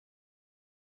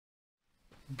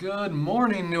Good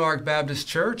morning, Newark Baptist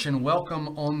Church, and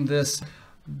welcome on this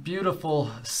beautiful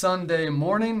Sunday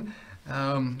morning.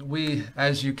 We,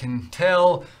 as you can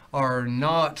tell, are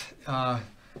not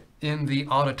in the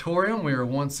auditorium. We are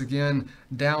once again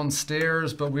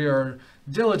downstairs, but we are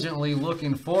diligently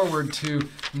looking forward to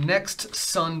next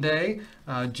Sunday,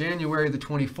 January the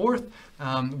 24th.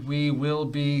 We will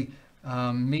be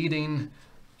meeting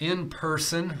in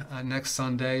person next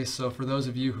Sunday. So for those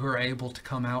of you who are able to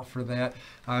come out for that,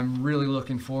 I'm really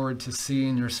looking forward to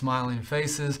seeing your smiling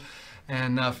faces.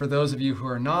 And for those of you who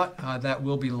are not, that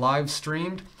will be live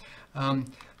streamed.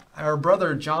 Our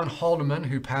brother John Haldeman,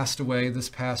 who passed away this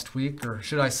past week, or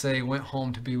should I say went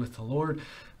home to be with the Lord,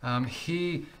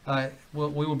 we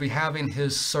will be having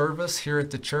his service here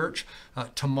at the church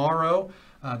tomorrow.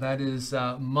 That is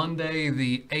Monday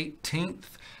the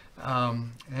 18th.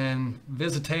 And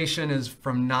visitation is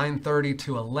from 9:30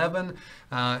 to 11,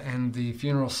 and the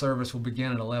funeral service will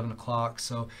begin at 11 o'clock.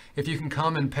 So if you can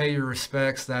come and pay your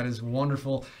respects, that is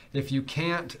wonderful. If you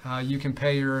can't, you can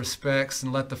pay your respects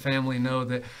and let the family know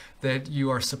that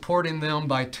you are supporting them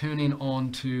by tuning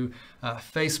on to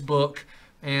Facebook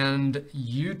and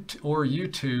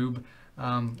YouTube.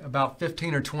 About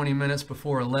 15 or 20 minutes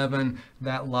before 11,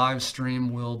 that live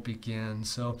stream will begin.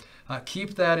 So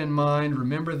keep that in mind.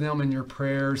 Remember them in your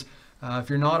prayers.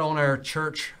 If you're not on our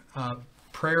church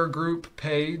prayer group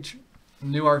page,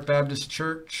 Newark Baptist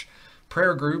Church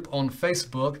prayer group on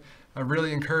Facebook, I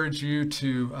really encourage you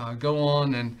to go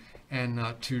on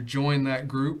and to join that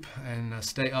group and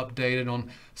stay updated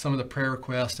on some of the prayer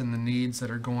requests and the needs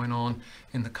that are going on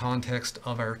in the context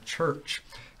of our church.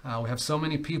 We have so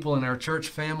many people in our church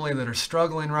family that are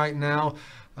struggling right now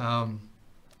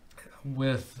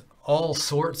with all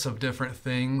sorts of different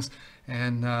things.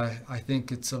 And I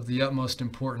think it's of the utmost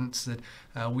importance that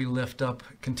we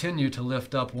continue to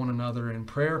lift up one another in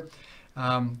prayer.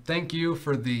 Thank you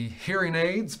for the hearing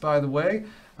aids, by the way,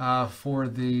 for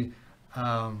the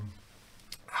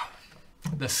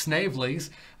Snaveleys.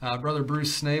 Brother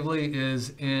Bruce Snavely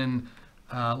is in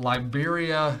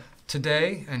Liberia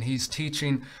today, and he's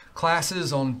teaching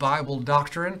classes on Bible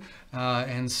doctrine,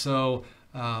 and so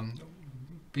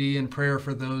be in prayer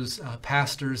for those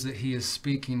pastors that he is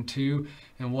speaking to,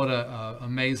 and what a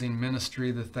amazing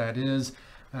ministry that is.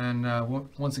 And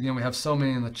once again, we have so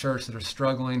many in the church that are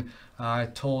struggling. I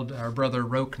told our brother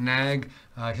Roke Nag,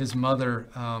 his mother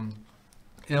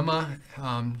Emma,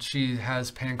 she has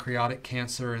pancreatic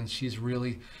cancer, and she's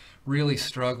really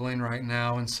struggling right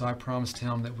now, and so I promised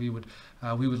him that we would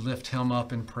lift him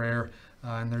up in prayer,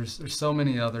 and there's so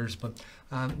many others, but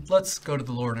let's go to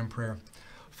the Lord in prayer.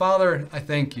 Father, I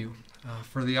thank you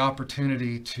for the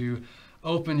opportunity to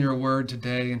open your word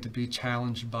today and to be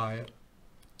challenged by it.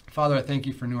 Father, I thank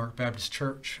you for Newark Baptist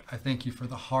Church. I thank you for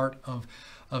the heart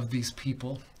of these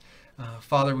people.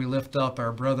 Father, we lift up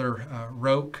our brother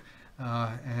Roke,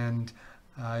 and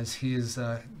as he is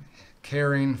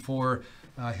caring for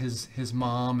his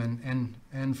mom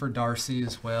and for Darcy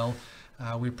as well.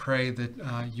 We pray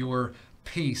that your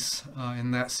peace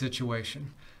in that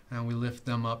situation, and we lift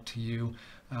them up to you.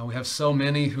 We have so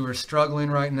many who are struggling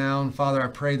right now, and Father, I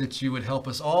pray that you would help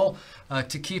us all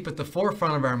to keep at the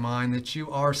forefront of our mind that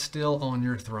you are still on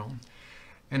your throne.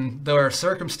 And though our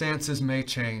circumstances may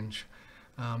change,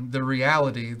 the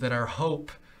reality that our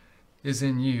hope is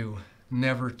in you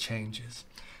never changes.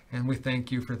 And we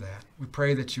thank you for that. We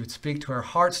pray that you would speak to our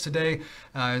hearts today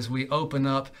as we open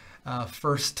up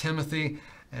 1 Timothy,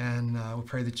 and we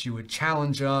pray that you would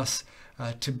challenge us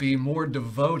to be more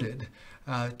devoted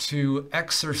to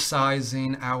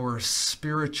exercising our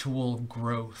spiritual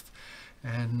growth.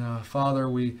 And Father,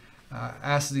 we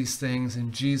ask these things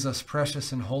in Jesus'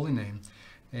 precious and holy name.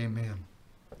 Amen.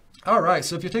 All right,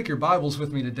 so if you take your Bibles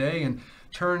with me today and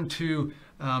turn to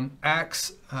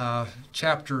Acts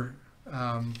chapter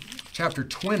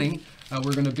 20.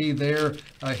 We're going to be there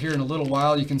here in a little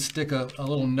while. You can stick a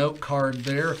little note card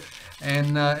there,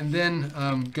 and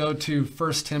then go to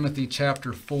 1 Timothy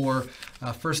chapter 4.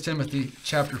 1 Timothy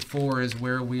chapter 4 is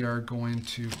where we are going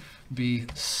to be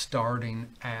starting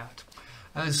at.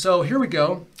 So here we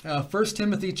go. 1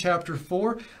 Timothy chapter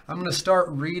 4. I'm going to start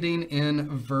reading in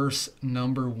verse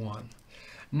number 1.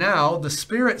 Now the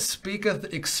Spirit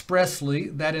speaketh expressly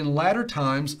that in latter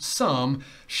times some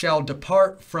shall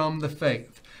depart from the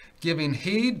faith, giving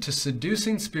heed to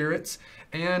seducing spirits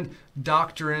and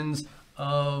doctrines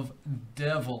of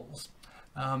devils.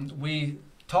 We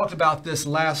talked about this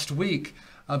last week,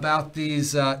 about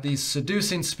these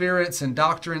seducing spirits and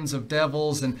doctrines of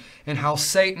devils, and how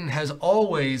Satan has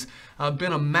always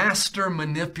been a master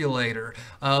manipulator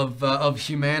of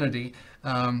humanity.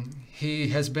 He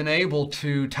has been able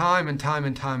to time and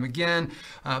time again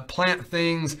plant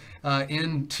things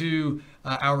into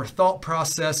our thought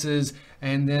processes,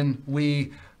 and then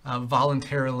we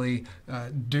voluntarily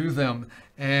do them.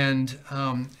 And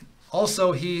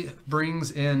also he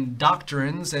brings in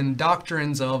doctrines and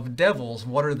doctrines of devils.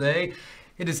 What are they?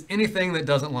 It is anything that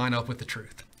doesn't line up with the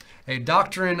truth. A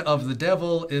doctrine of the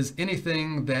devil is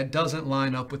anything that doesn't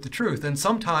line up with the truth. And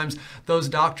sometimes those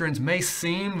doctrines may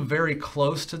seem very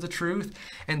close to the truth,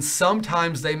 and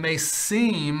sometimes they may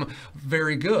seem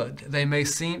very good. They may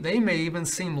even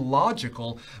seem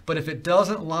logical, but if it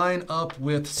doesn't line up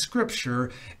with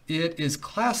Scripture, it is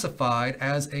classified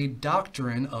as a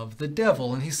doctrine of the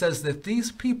devil. And he says that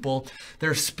these people,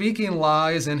 they're speaking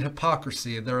lies and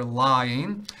hypocrisy. They're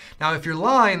lying. Now, if you're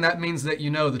lying, that means that you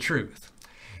know the truth.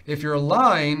 If you're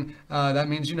lying, that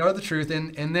means you know the truth.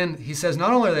 And then he says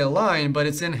not only are they lying, but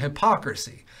it's in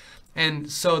hypocrisy.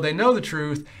 And so they know the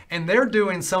truth, and they're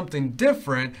doing something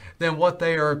different than what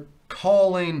they are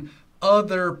calling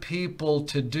other people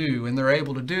to do. And they're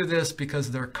able to do this because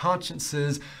their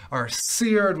consciences are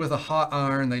seared with a hot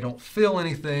iron. They don't feel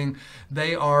anything.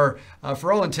 They are,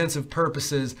 for all intensive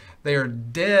purposes, they are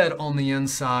dead on the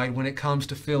inside when it comes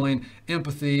to feeling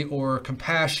empathy or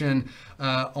compassion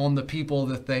on the people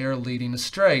that they are leading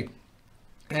astray.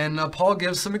 And Paul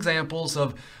gives some examples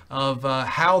of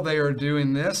how they are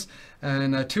doing this.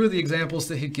 And two of the examples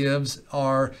that he gives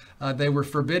are they were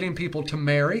forbidding people to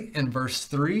marry in verse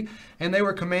 3, and they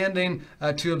were commanding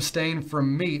to abstain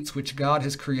from meats which God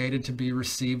has created to be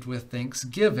received with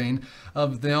thanksgiving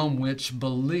of them which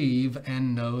believe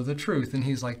and know the truth. And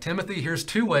he's like, Timothy, here's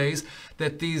two ways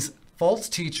that these false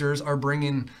teachers are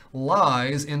bringing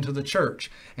lies into the church,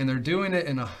 and they're doing it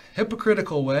in a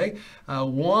hypocritical way.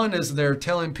 One is they're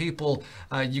telling people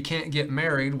you can't get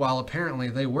married, while apparently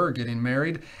they were getting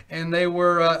married, and they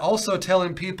were also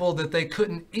telling people that they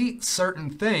couldn't eat certain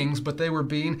things, but they were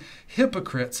being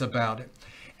hypocrites about it.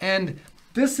 And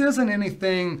this isn't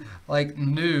anything like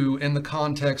new in the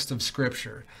context of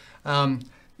Scripture. I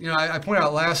pointed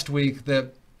out last week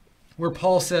that where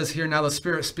Paul says here, now the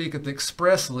Spirit speaketh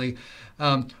expressly,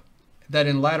 that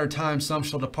in latter times some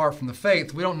shall depart from the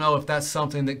faith. We don't know if that's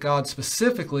something that God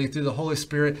specifically, through the Holy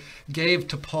Spirit, gave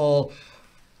to Paul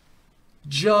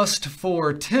just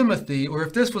for Timothy, or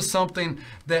if this was something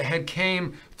that had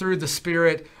came through the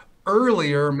Spirit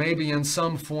earlier, maybe in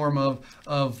some form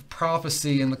of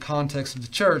prophecy in the context of the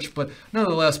church. But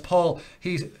nonetheless, Paul,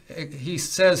 he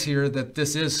says here that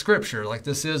this is Scripture, like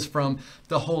this is from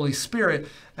the Holy Spirit.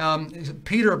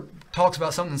 Peter talks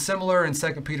about something similar in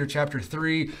 2 Peter chapter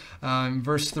 3,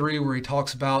 verse 3, where he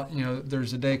talks about,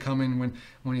 there's a day coming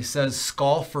when he says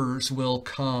scoffers will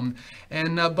come.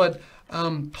 And but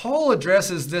Paul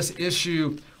addresses this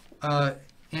issue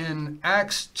in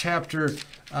Acts chapter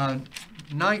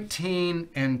 19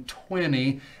 and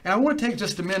 20. And I want to take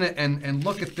just a minute and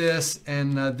look at this.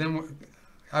 And then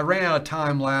I ran out of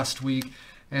time last week,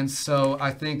 and so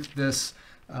I think this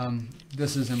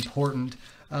is important.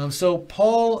 So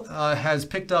Paul has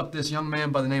picked up this young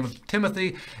man by the name of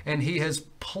Timothy, and he has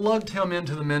plugged him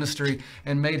into the ministry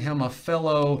and made him a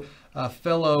fellow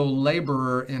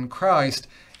laborer in Christ.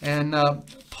 And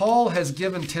Paul has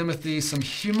given Timothy some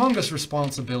humongous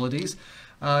responsibilities.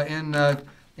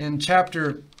 In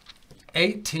chapter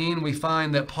 18, we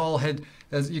find that Paul had,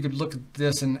 as you could look at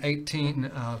this in 18,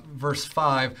 verse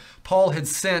 5, Paul had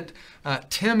sent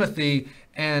Timothy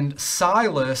and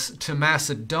Silas to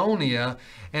Macedonia.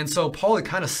 And so Paul had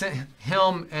kind of sent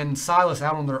him and Silas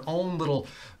out on their own little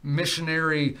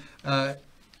missionary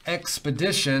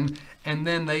expedition. And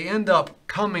then they end up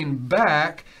coming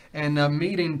back and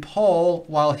meeting Paul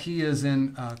while he is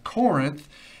in Corinth.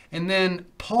 And then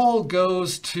Paul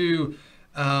goes to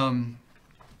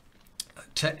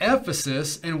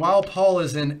Ephesus, and while Paul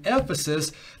is in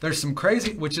Ephesus, there's some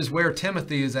crazy, which is where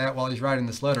Timothy is at while he's writing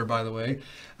this letter, by the way.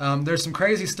 There's some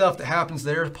crazy stuff that happens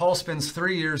there. Paul spends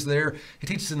 3 years there. He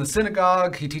teaches in the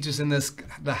synagogue. He teaches in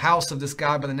the house of this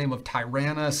guy by the name of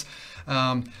Tyrannus.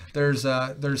 There's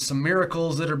some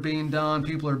miracles that are being done.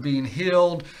 People are being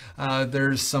healed.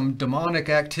 There's some demonic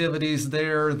activities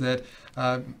there that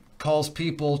cause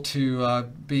people to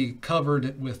be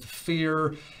covered with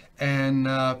fear. And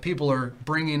people are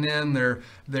bringing in their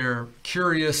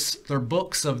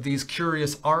books of these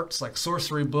curious arts, like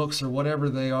sorcery books or whatever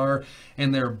they are,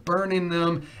 and they're burning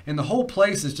them, and the whole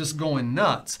place is just going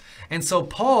nuts. And so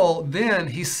Paul, then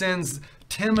he sends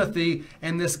Timothy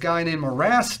and this guy named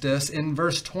Erastus in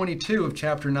verse 22 of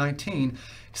chapter 19. He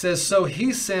says, so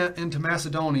he sent into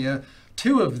Macedonia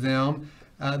 2 of them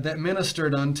that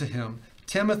ministered unto him,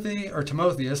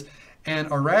 Timotheus,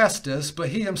 and Erastus, but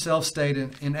he himself stayed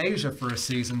in Asia for a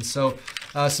season. So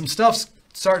some stuff's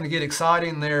starting to get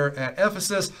exciting there at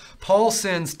Ephesus. Paul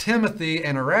sends Timothy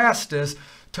and Erastus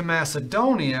to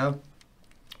Macedonia,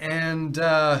 and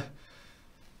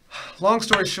long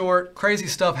story short, crazy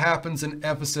stuff happens in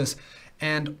Ephesus,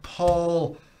 and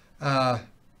Paul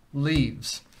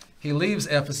leaves. He leaves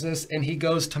Ephesus and he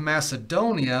goes to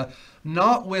Macedonia,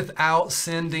 not without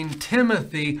sending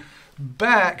Timothy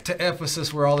back to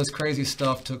Ephesus where all this crazy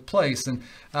stuff took place. And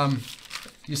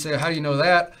you say, how do you know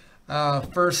that?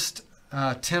 First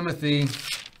Timothy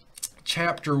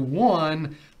chapter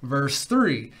 1, verse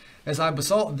 3. As I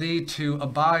besought thee to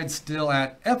abide still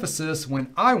at Ephesus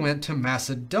when I went to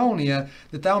Macedonia,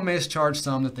 that thou mayest charge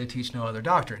some that they teach no other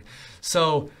doctrine.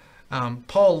 So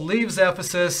Paul leaves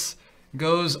Ephesus,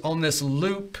 goes on this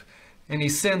loop, and he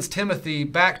sends Timothy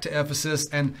back to Ephesus.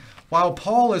 And while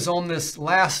Paul is on this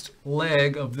last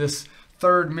leg of this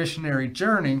third missionary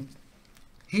journey,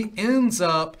 he ends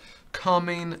up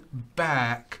coming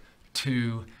back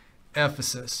to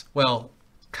Ephesus. Well,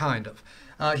 kind of.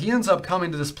 He ends up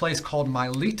coming to this place called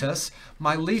Miletus.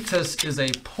 Miletus is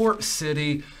a port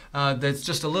city that's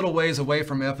just a little ways away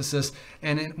from Ephesus.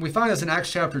 And we find this in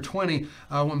Acts chapter 20.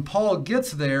 When Paul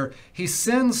gets there, he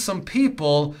sends some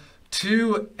people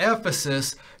to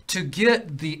Ephesus to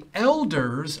get the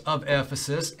elders of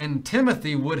Ephesus, and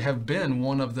Timothy would have been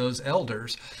one of those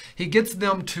elders. He gets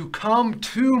them to come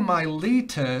to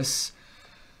Miletus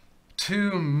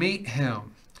to meet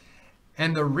him.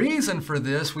 And the reason for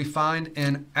this we find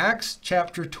in Acts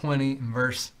chapter 20,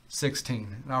 verse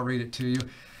 16. And I'll read it to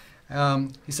you.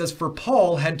 He says, "For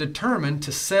Paul had determined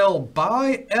to sail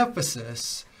by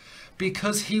Ephesus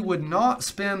because he would not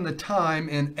spend the time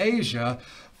in Asia,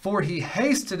 for he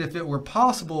hasted, if it were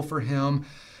possible for him,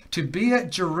 to be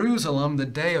at Jerusalem the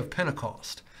day of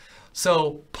Pentecost."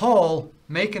 So Paul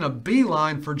making a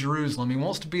beeline for Jerusalem. He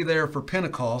wants to be there for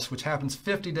Pentecost, which happens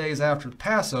 50 days after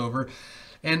Passover.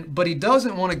 But he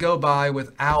doesn't want to go by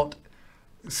without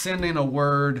sending a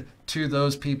word to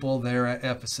those people there at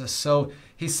Ephesus. So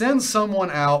he sends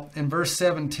someone out in verse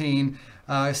 17.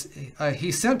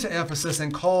 He sent to Ephesus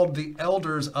and called the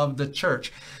elders of the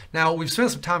church. Now, we've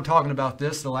spent some time talking about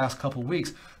this the last couple of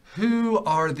weeks. Who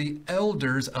are the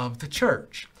elders of the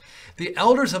church? The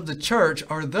elders of the church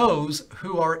are those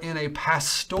who are in a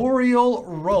pastoral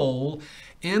role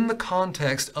in the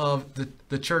context of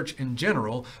the church in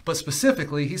general, but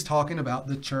specifically he's talking about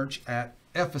the church at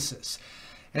Ephesus.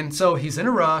 And so he's in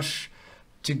a rush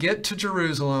to get to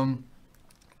Jerusalem,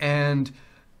 and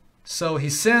so he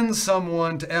sends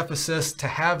someone to Ephesus to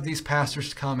have these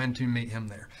pastors come and to meet him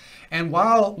there. And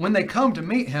when they come to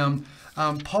meet him,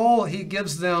 Paul, he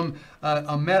gives them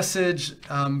a message.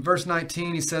 Verse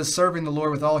 19, he says, "Serving the Lord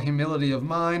with all humility of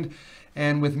mind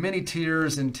and with many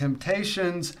tears and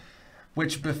temptations,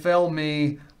 which befell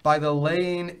me by the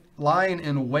lying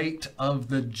in wait of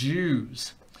the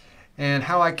Jews, and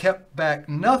how I kept back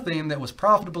nothing that was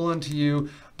profitable unto you,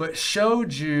 but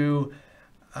showed you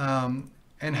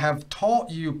and have taught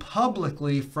you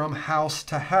publicly from house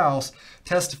to house,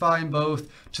 testifying both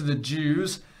to the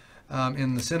Jews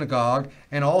in the synagogue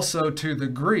and also to the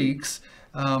Greeks,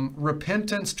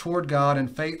 repentance toward God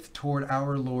and faith toward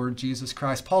our Lord Jesus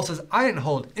Christ." Paul says, I didn't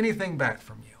hold anything back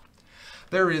from you.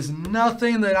 There is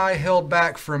nothing that I held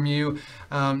back from you,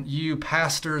 you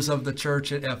pastors of the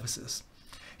church at Ephesus.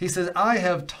 He says, I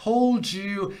have told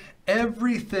you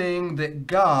everything that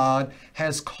God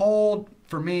has called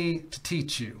for me to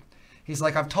teach you. He's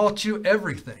like, I've taught you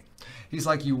everything. He's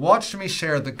like, you watched me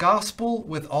share the gospel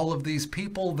with all of these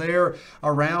people there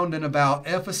around and about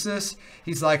Ephesus.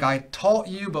 He's like, I taught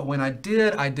you, but when I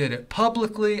did it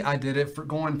publicly. I did it for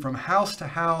going from house to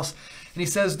house. And he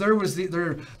says there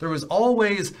was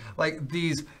always like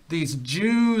these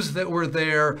Jews that were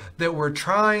there that were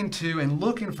trying to and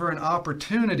looking for an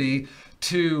opportunity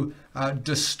to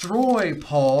destroy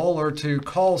Paul or to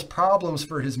cause problems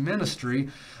for his ministry.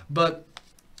 But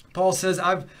Paul says,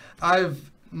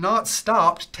 I've not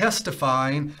stopped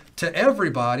testifying to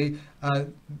everybody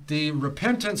the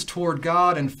repentance toward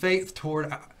God and faith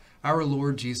toward our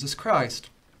Lord Jesus Christ.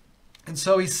 And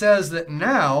so he says that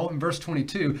now, in verse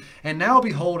 22, "And now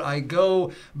behold, I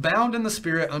go bound in the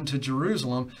Spirit unto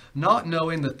Jerusalem, not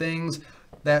knowing the things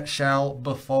that shall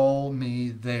befall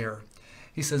me there."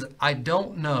 He says, I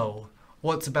don't know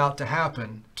what's about to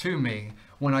happen to me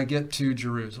when I get to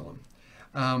Jerusalem.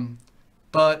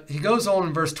 But he goes on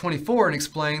in verse 24 and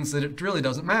explains that it really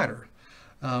doesn't matter.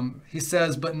 He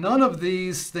says, "But none of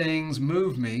these things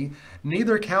move me,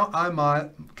 neither count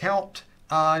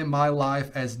I my life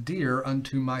as dear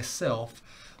unto myself,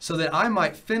 so that I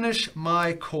might finish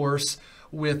my course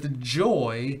with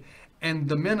joy and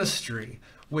the ministry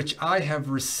which I have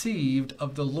received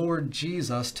of the Lord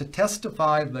Jesus to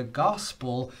testify the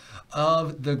gospel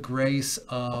of the grace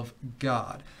of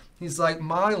God. He's like,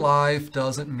 my life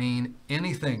doesn't mean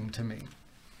anything to me.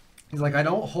 He's like, I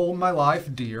don't hold my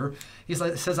life dear. He's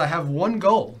like, says, I have one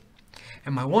goal.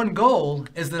 And my one goal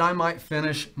is that I might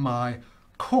finish my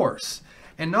course.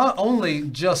 And not only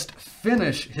just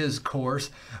finish his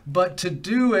course, but to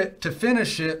do it, to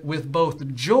finish it with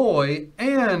both joy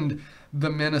and the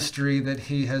ministry that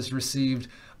he has received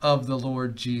of the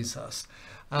Lord Jesus.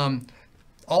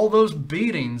 All those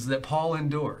beatings that Paul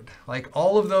endured, like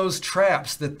all of those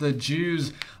traps that the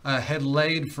Jews had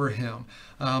laid for him.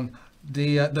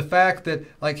 The fact that,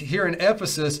 like here in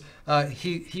Ephesus,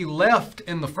 he left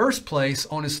in the first place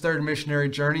on his third missionary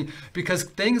journey because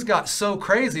things got so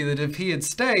crazy that if he had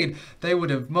stayed, they would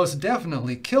have most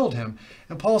definitely killed him.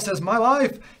 And Paul says, my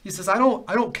life, he says, I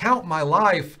don't count my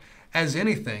life as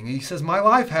anything. He says, my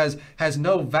life has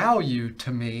no value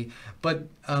to me, but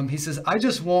he says, I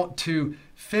just want to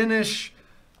finish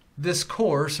this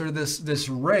course or this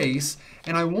race,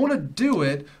 and I want to do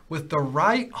it with the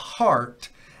right heart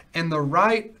and the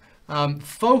right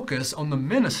focus on the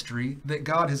ministry that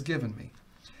God has given me.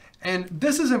 And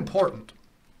this is important.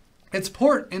 It's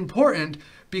important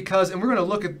because, and we're going to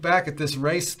look back at this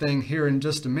race thing here in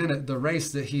just a minute, the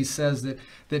race that he says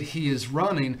that he is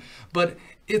running, but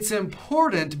it's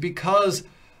important because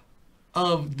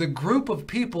of the group of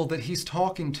people that he's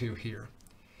talking to here.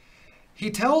 He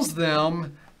tells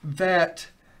them that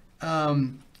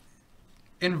in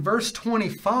verse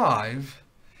 25,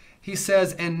 he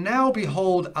says, and now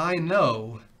behold, I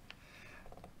know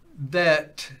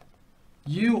that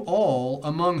you all,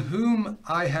 among whom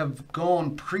I have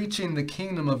gone preaching the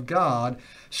kingdom of God,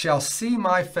 shall see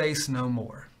my face no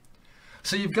more.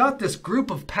 So you've got this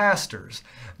group of pastors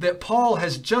that Paul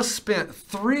has just spent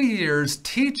 3 years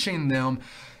teaching them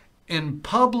in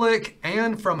public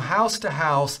and from house to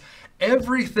house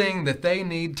everything that they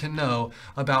need to know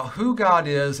about who God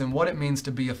is and what it means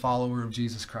to be a follower of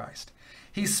Jesus Christ.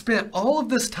 He spent all of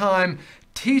this time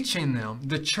teaching them.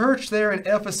 The church there in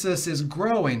Ephesus is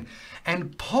growing.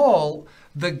 And Paul,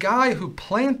 the guy who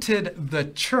planted the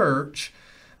church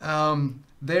earlier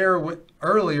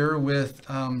with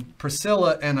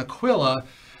Priscilla and Aquila,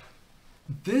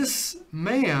 this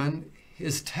man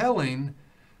is telling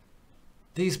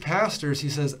these pastors, he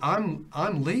says, I'm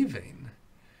leaving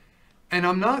and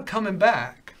I'm not coming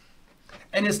back.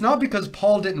 And it's not because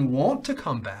Paul didn't want to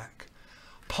come back.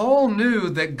 Paul knew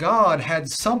that God had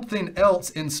something else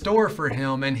in store for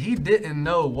him, and he didn't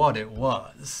know what it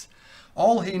was.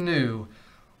 All he knew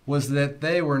was that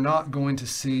they were not going to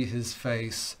see his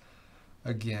face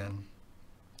again.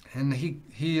 And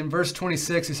he in verse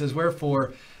 26, he says,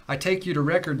 wherefore I take you to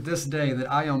record this day that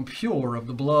I am pure of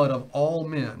the blood of all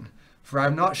men. For I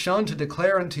have not shunned to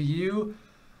declare unto you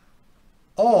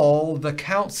all the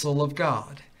counsel of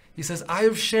God. He says, I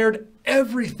have shared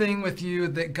everything with you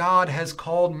that God has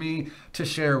called me to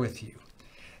share with you.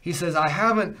 He says, I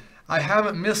haven't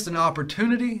missed an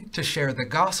opportunity to share the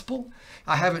gospel.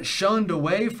 I haven't shunned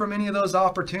away from any of those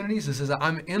opportunities. He says,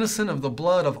 I'm innocent of the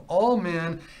blood of all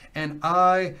men, and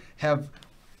I have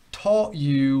taught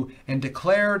you and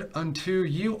declared unto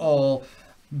you all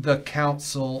the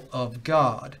counsel of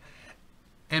God.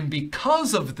 And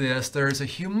because of this, there is a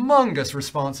humongous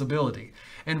responsibility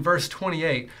in verse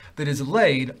 28 that is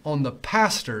laid on the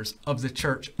pastors of the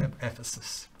church of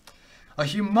Ephesus. A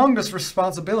humongous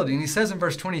responsibility. And he says in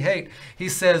verse 28, he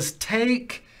says,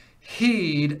 take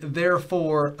heed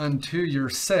therefore unto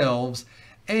yourselves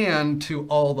and to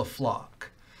all the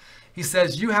flock. He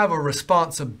says you have a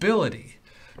responsibility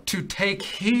to take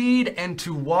heed and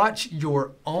to watch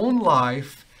your own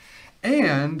life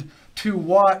and to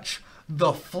watch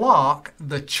the flock,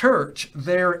 the church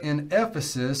there in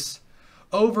Ephesus,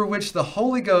 over which the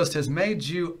Holy Ghost has made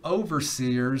you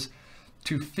overseers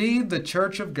to feed the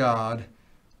church of God,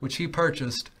 which he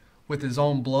purchased with his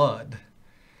own blood.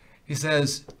 He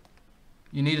says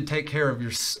you need to take care of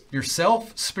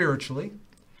yourself spiritually,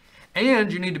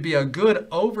 and you need to be a good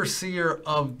overseer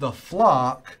of the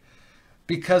flock,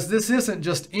 because this isn't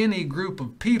just any group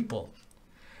of people.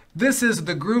 This is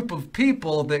the group of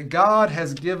people that God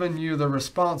has given you the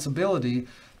responsibility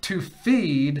to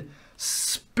feed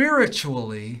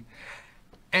spiritually,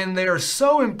 and they are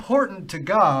so important to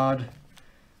God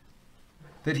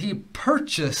that he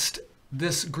purchased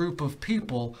this group of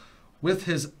people with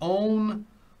his own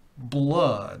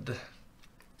blood.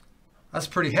 That's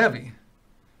pretty heavy.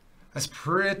 That's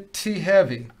pretty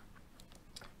heavy.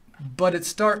 But it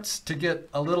starts to get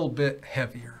a little bit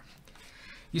heavier.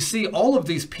 You see, all of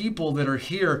these people that are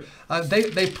here,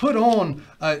 they put on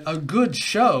a good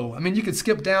show. I mean, you could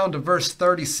skip down to verse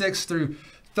 36 through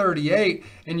 38,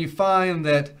 and you find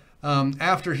that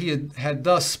after he had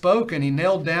thus spoken, he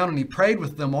knelt down and he prayed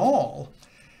with them all.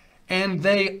 And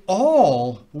they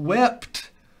all wept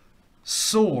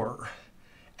sore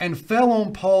and fell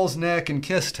on Paul's neck and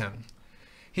kissed him.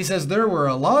 He says, there were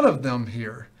a lot of them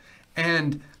here.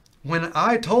 And when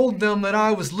I told them that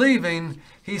I was leaving,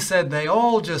 he said they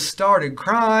all just started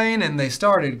crying and they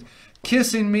started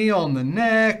kissing me on the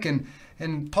neck.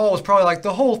 And Paul was probably like,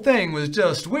 the whole thing was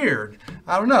just weird.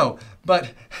 I don't know.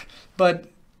 But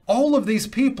all of these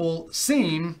people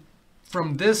seem,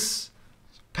 from this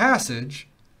passage,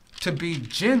 to be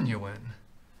genuine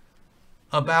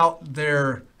about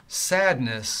their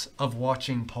sadness of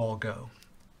watching Paul go.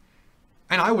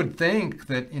 And I would think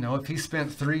that, if he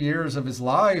spent 3 years of his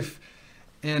life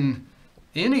in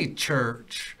any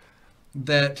church,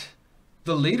 that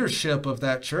the leadership of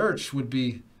that church would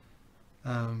be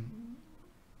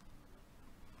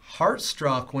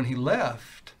heartstruck when he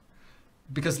left,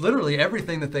 because literally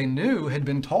everything that they knew had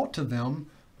been taught to them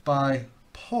by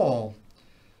Paul.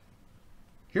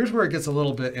 Here's where it gets a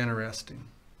little bit interesting.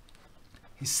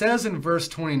 He says in verse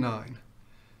 29,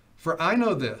 "For I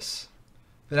know this,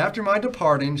 that after my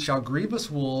departing shall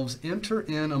grievous wolves enter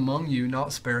in among you,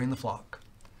 not sparing the flock."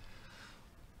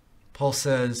 Paul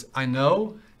says, I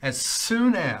know as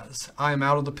soon as I am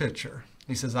out of the picture.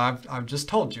 He says, I've just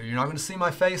told you, you're not going to see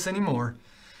my face anymore.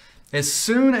 As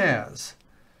soon as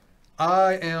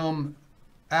I am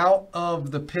out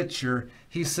of the picture,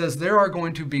 he says, there are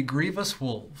going to be grievous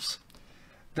wolves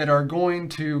that are going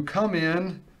to come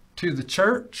in to the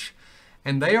church,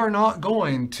 and they are not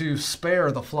going to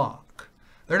spare the flock.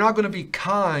 They're not going to be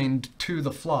kind to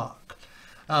the flock.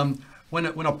 When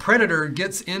a predator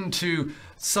gets into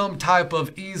some type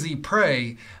of easy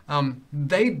prey,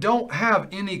 they don't have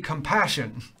any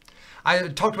compassion. I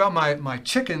talked about my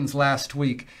chickens last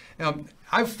week.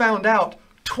 I've found out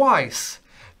twice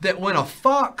that when a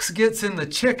fox gets in the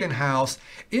chicken house,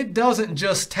 it doesn't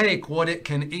just take what it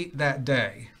can eat that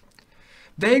day.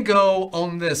 They go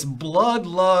on this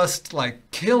bloodlust, like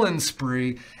killing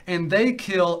spree, and they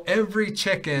kill every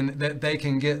chicken that they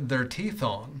can get their teeth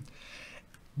on.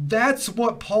 That's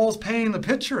what Paul's painting the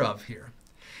picture of here.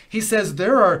 He says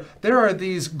there are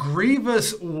these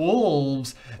grievous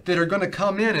wolves that are going to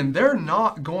come in, and they're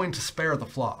not going to spare the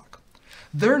flock.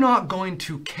 They're not going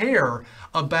to care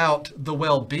about the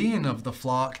well-being of the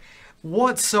flock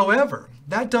whatsoever.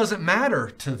 That doesn't matter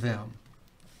to them.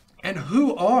 And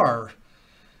who are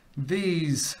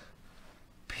these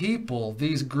people,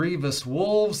 these grievous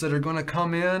wolves that are going to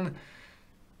come in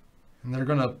and they're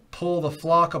going to pull the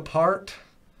flock apart?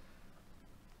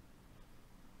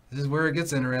 This is where it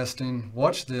gets interesting.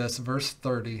 Watch this, verse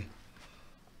 30.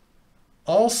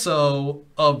 Also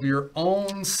of your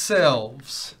own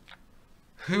selves.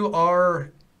 Who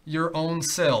are your own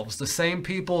selves? The same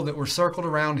people that were circled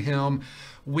around him,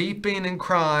 weeping and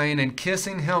crying and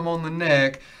kissing him on the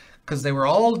neck, because they were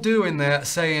all doing that,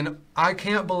 saying, I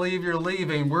can't believe you're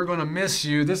leaving. We're going to miss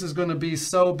you. This is going to be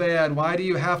so bad. Why do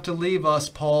you have to leave us,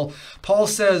 Paul? Paul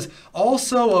says,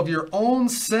 also of your own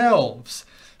selves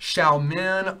shall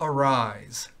men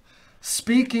arise,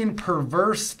 speaking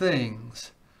perverse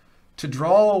things, to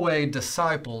draw away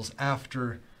disciples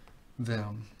after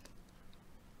them.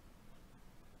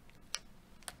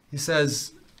 He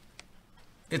says,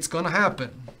 it's going to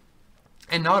happen.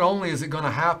 And not only is it going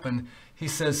to happen, he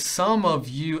says, some of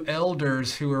you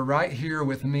elders who are right here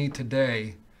with me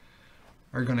today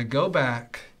are going to go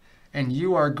back and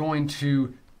you are going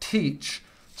to teach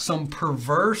some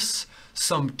perverse,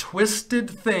 some twisted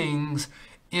things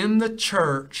in the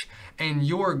church, and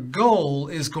your goal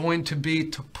is going to be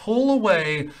to pull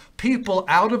away people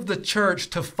out of the church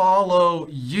to follow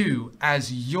you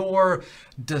as your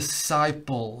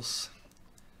disciples.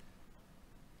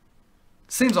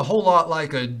 Seems a whole lot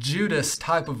like a Judas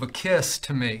type of a kiss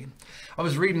to me. I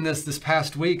was reading this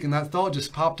past week, and that thought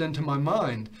just popped into my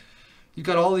mind. You've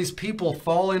got all these people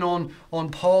falling on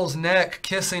Paul's neck,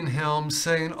 kissing him,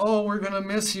 saying, oh, we're going to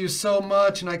miss you so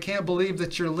much, and I can't believe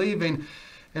that you're leaving.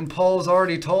 And Paul's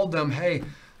already told them, hey,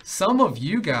 some of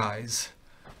you guys,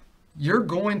 you're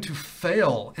going to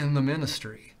fail in the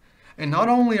ministry. And not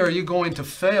only are you going to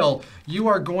fail, you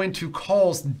are going to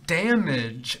cause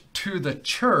damage to the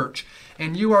church,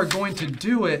 and you are going to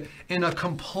do it in a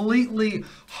completely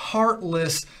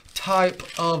heartless type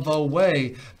of a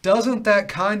way. Doesn't that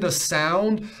kind of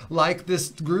sound like this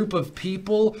group of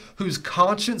people whose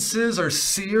consciences are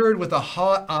seared with a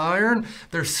hot iron?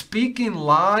 They're speaking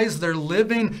lies. They're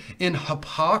living in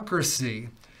hypocrisy.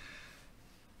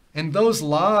 And those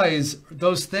lies,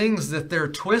 those things that they're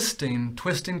twisting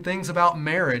things about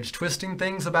marriage, twisting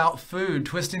things about food,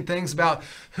 twisting things about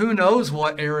who knows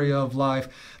what area of life,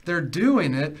 they're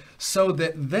doing it so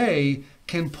that they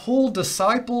can pull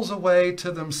disciples away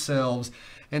to themselves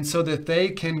and so that they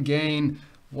can gain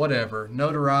whatever,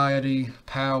 notoriety,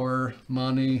 power,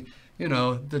 money,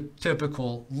 the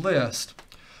typical list.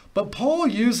 But Paul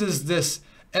uses this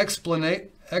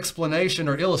explanation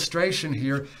or illustration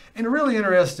here in a really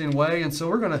interesting way. And so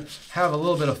we're going to have a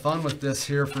little bit of fun with this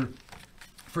here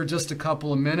for just a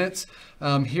couple of minutes.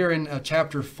 Here in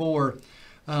chapter 4,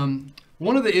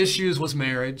 one of the issues was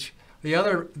marriage. The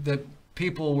other that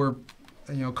people were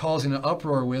causing an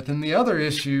uproar with, and the other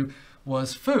issue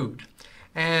was food.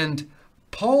 And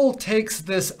Paul takes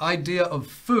this idea of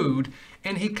food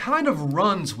and he kind of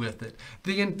runs with it.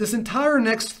 This entire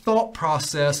next thought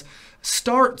process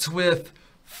starts with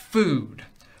food.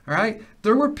 All right?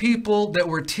 There were people that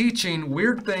were teaching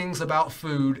weird things about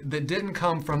food that didn't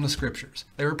come from the scriptures.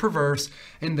 They were perverse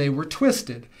and they were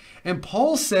twisted. And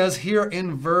Paul says here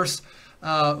in verse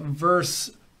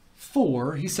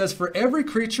 4, he says, "For every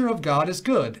creature of God is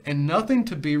good, and nothing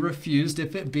to be refused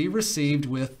if it be received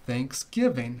with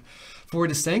thanksgiving. For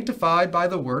it is sanctified by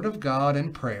the word of God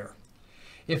and prayer.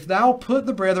 If thou put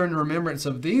the brethren in remembrance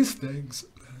of these things,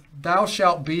 thou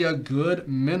shalt be a good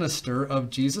minister of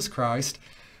Jesus Christ,"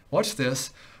 watch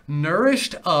this,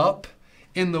 "nourished up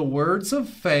in the words of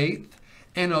faith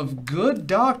and of good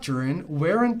doctrine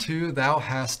whereunto thou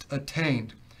hast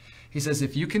attained." He says,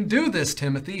 if you can do this,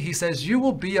 Timothy, he says, you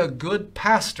will be a good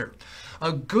pastor.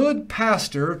 A good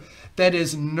pastor that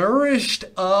is nourished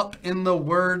up in the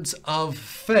words of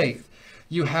faith.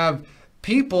 You have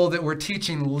people that were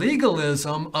teaching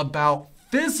legalism about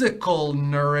physical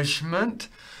nourishment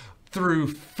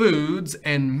through foods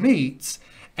and meats.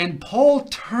 And Paul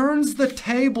turns the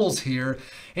tables here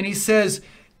and he says,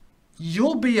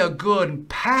 you'll be a good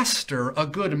pastor, a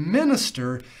good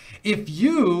minister, if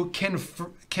you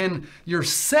can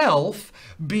yourself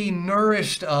be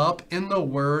nourished up in the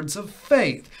words of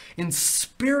faith, in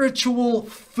spiritual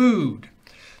food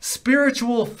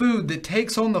that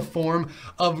takes on the form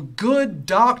of good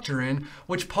doctrine,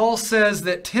 which Paul says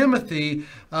that Timothy,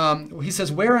 he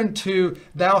says, whereunto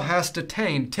thou hast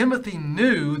attained. Timothy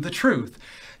knew the truth.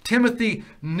 Timothy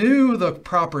knew the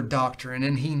proper doctrine,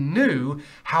 and he knew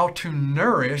how to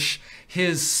nourish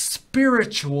his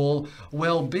spiritual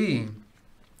well-being.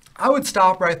 I would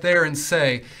stop right there and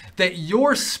say that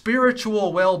your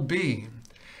spiritual well-being,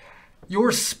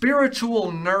 your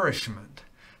spiritual nourishment,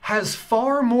 has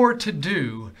far more to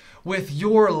do with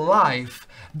your life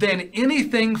than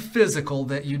anything physical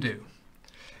that you do.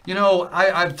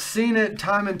 I've seen it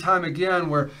time and time again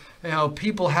where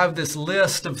people have this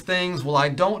list of things. Well,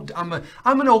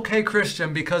 I'm an okay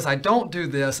Christian because I don't do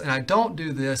this and I don't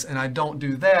do this and I don't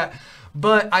do that.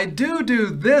 But I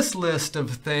do this list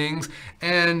of things,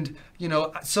 and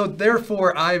so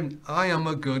therefore I am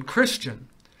a good Christian.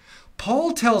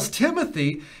 Paul tells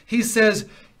Timothy, he says,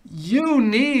 you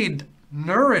need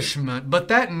nourishment, but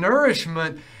that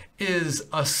nourishment is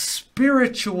a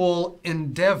spiritual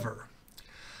endeavor.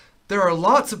 There are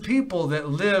lots of people that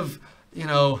live,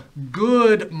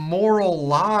 good moral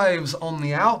lives on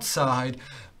the outside,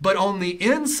 but on the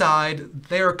inside,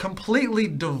 they are completely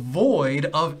devoid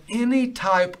of any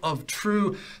type of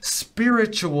true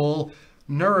spiritual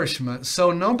nourishment.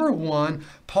 So number one,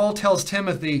 Paul tells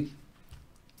Timothy,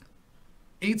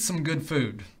 eat some good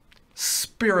food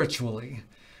spiritually.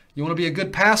 You want to be a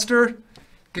good pastor?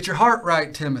 Get your heart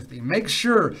right, Timothy. Make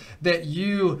sure that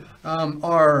you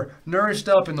are nourished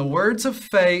up in the words of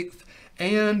faith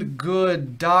and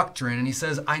good doctrine. And he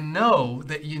says, I know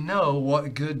that you know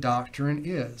what good doctrine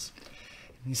is.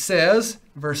 He says,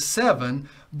 verse 7,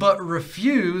 but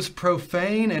refuse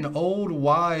profane and old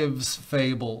wives'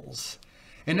 fables,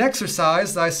 and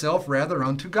exercise thyself rather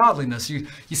unto godliness. You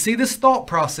see this thought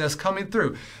process coming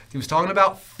through. He was talking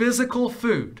about physical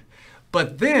food,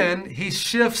 but then he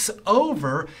shifts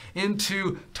over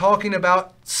into talking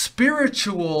about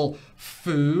spiritual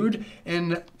food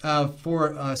and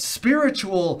for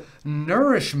spiritual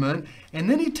nourishment. And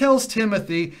then he tells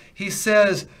Timothy, he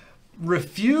says,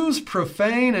 refuse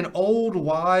profane and old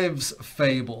wives'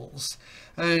 fables.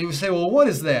 And you say, well, what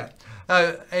is that?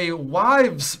 A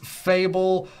wives'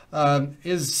 fable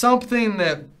is something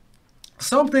that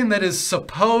is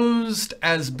supposed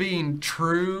as being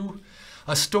true,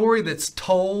 a story that's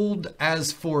told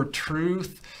as for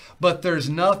truth, but there's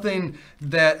nothing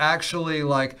that actually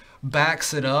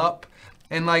backs it up.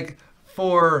 And like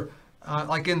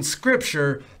in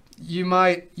Scripture,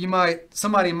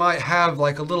 somebody might have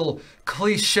like a little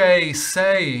cliche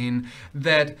saying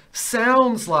that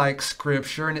sounds like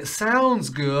scripture and it sounds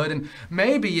good, and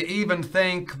maybe you even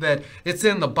think that it's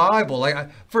in the Bible. Like,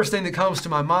 first thing that comes to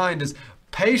my mind is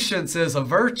patience is a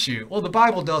virtue. Well, the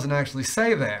Bible doesn't actually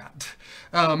say that.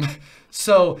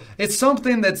 So it's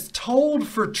something that's told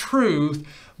for truth,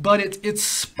 but it's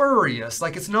spurious.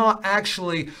 Like, it's not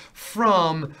actually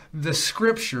from the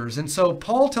scriptures. And so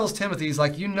Paul tells Timothy, he's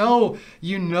like, you know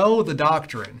the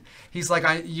doctrine. He's like,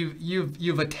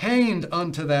 you've attained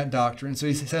unto that doctrine. So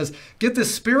he says, get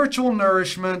this spiritual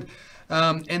nourishment.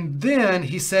 And then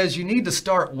he says, you need to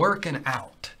start working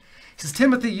out. He says,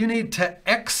 Timothy, you need to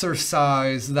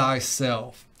exercise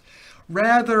thyself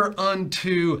rather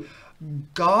unto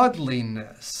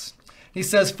godliness. He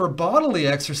says, for bodily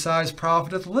exercise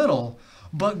profiteth little,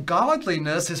 but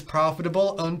godliness is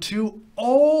profitable unto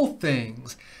all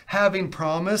things, having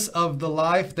promise of the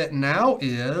life that now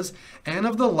is, and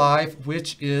of the life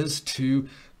which is to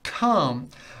come.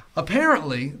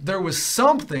 Apparently, there was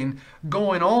something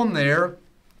going on there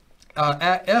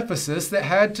at Ephesus that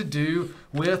had to do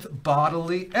with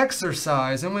bodily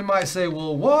exercise. And we might say,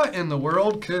 well, what in the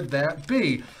world could that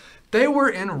be? They were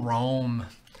in Rome.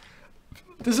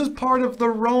 This is part of the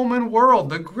Roman world,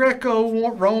 the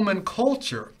Greco-Roman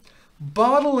culture.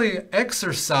 Bodily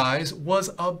exercise was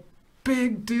a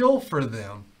big deal for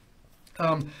them.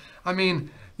 I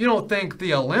mean, you don't think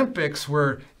the Olympics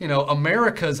were,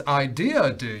 America's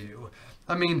idea, do you?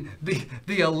 I mean,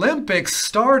 the Olympics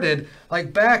started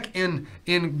like back in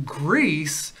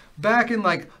Greece, back in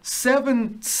like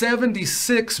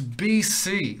 776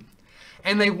 BC.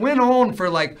 And they went on for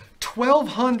like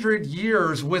 1,200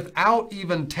 years without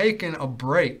even taking a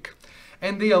break.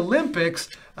 And the Olympics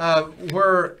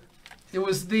it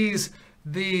was these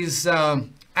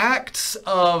acts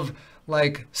of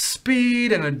like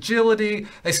speed and agility.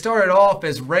 They started off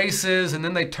as races, and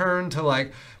then they turned to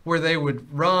like where they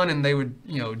would run and they would,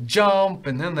 jump,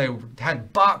 and then they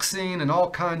had boxing and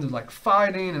all kinds of like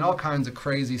fighting and all kinds of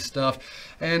crazy stuff,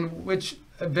 and which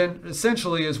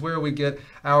essentially is where we get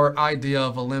our idea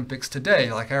of Olympics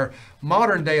today. Like, our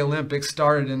modern day Olympics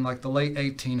started in like the late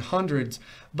 1800s.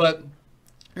 But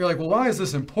you're like, well, why is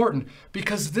this important?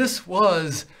 Because this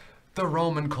was the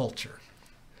Roman culture.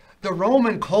 The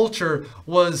Roman culture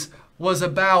was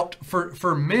about,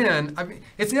 for men. I mean,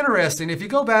 it's interesting if you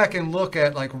go back and look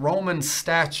at like Roman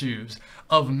statues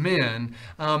of men,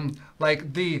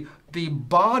 like the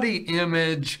body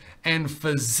image and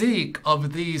physique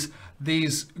of these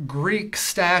Greek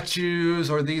statues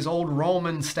or these old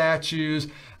Roman statues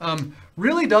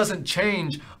really doesn't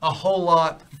change a whole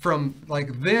lot from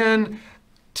like then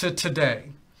to today.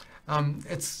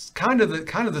 It's kind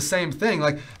of the same thing.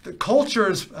 Like, the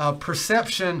culture's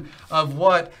perception of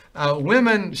what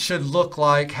women should look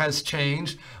like has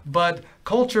changed, but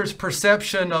culture's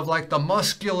perception of like the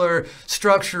muscular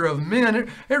structure of men, it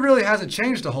really hasn't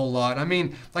changed a whole lot. I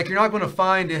mean, like, you're not going to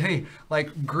find any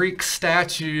like Greek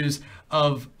statues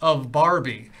of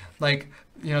Barbie. Like,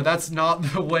 that's not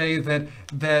the way that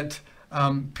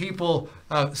people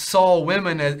saw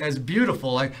women as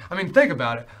beautiful. Like, I mean, think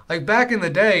about it. Like, back in the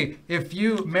day, if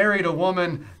you married a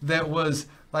woman that was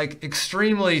like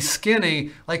extremely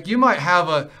skinny, like, you might have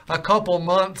a couple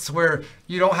months where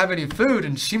you don't have any food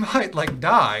and she might like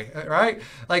die, right?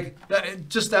 Like,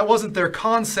 that wasn't their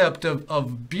concept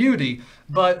of beauty.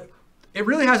 But it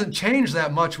really hasn't changed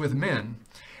that much with men.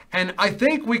 And I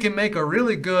think we can make a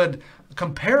really good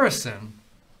comparison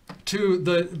to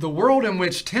the world in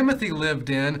which Timothy lived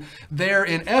in there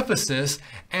in Ephesus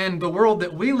and the world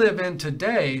that we live in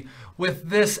today, with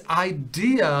this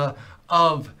idea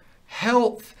of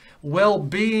health,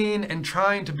 well-being, and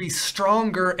trying to be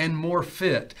stronger and more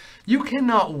fit. You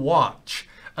cannot watch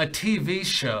a TV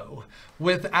show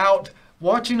without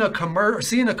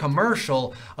seeing a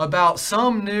commercial about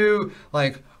some new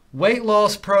like weight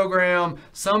loss program,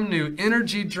 some new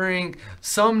energy drink,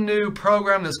 some new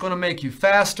program that's going to make you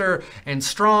faster and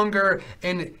stronger.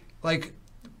 And like,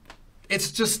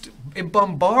 it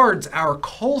bombards our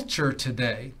culture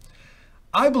today.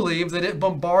 I believe that it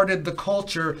bombarded the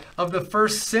culture of the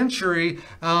first century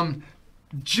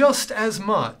just as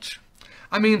much.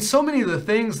 I mean, so many of the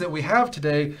things that we have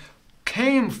today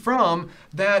came from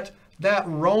that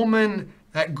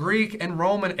Greek and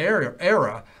Roman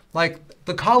era. Like,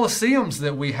 the Colosseums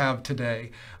that we have today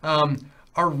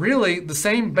are really the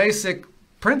same basic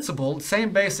principle,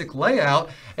 same basic layout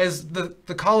as the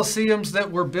Colosseums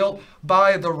that were built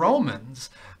by the Romans.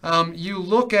 You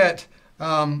look at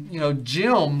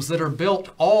gyms that are built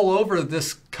all over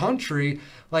this country.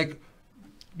 Like,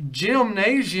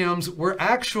 gymnasiums were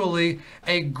actually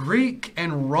a Greek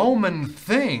and Roman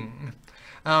thing.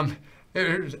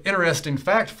 Interesting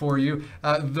fact for you,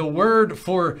 the word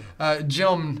for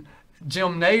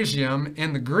gymnasium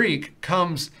in the Greek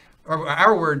comes, or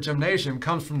our word gymnasium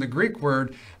comes from the Greek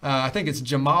word, I think it's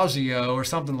gymnasio or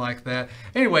something like that.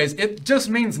 Anyways, it just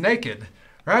means naked,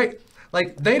 right?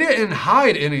 Like, they didn't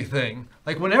hide anything.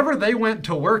 Like, whenever they went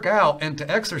to work out and to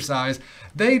exercise,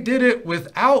 they did it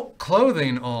without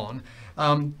clothing on.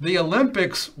 The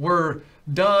Olympics were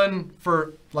done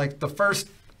for like the first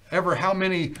ever how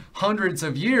many hundreds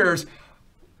of years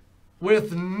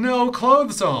with no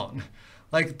clothes on.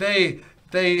 Like, they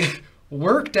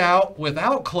worked out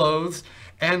without clothes,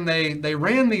 and they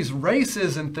ran these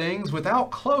races and things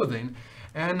without clothing.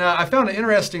 And I found an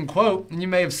interesting quote, and you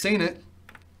may have seen it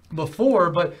before,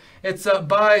 but it's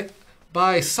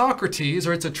by Socrates,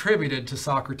 or it's attributed to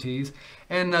Socrates.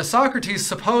 And Socrates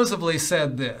supposedly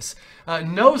said this: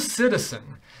 no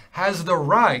citizen has the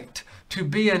right to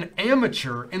be an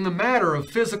amateur in the matter of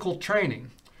physical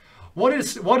training. What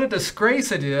a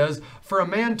disgrace it is for a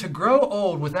man to grow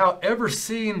old without ever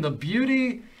seeing the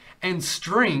beauty and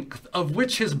strength of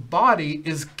which his body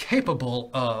is capable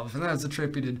of. And that's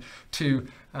attributed to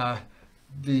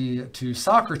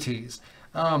Socrates.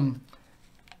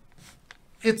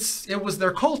 It was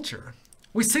their culture.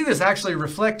 We see this actually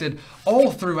reflected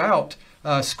all throughout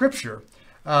Scripture.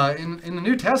 In the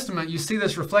New Testament, you see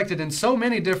this reflected in so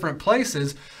many different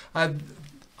places.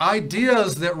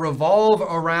 Ideas that revolve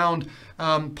around,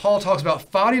 Paul talks about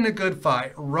fighting a good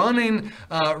fight, running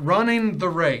the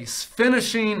race,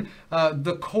 finishing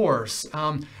the course.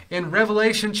 In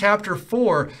Revelation chapter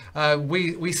 4,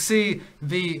 we see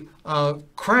the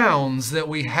crowns that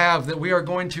we have that we are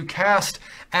going to cast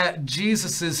at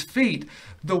Jesus's feet.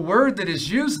 The word that is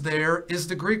used there is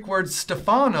the Greek word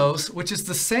Stephanos, which is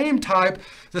the same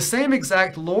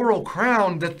exact laurel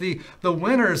crown that the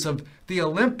winners of the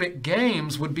Olympic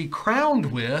Games would be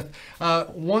crowned with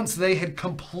once they had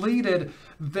completed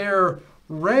their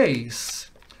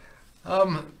race.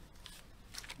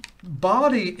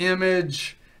 Body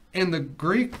image in the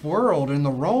Greek world, in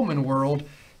the Roman world,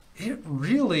 it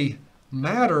really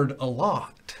mattered a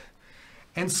lot.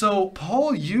 And so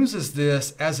Paul uses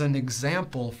this as an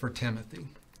example for Timothy.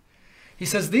 He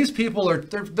says these people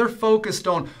they're focused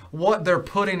on what they're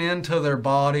putting into their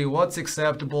body, what's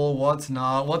acceptable, what's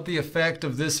not, what the effect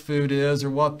of this food is, or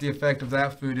what the effect of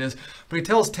that food is. But he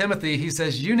tells Timothy, he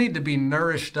says, you need to be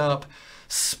nourished up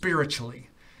spiritually.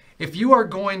 If you are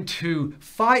going to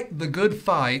fight the good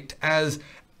fight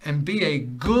and be a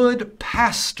good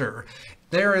pastor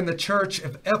there in the church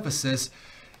of Ephesus,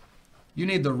 you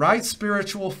need the right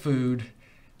spiritual food,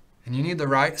 and you need the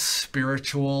right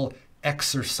spiritual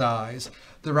exercise,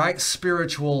 the right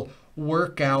spiritual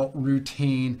workout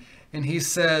routine. And he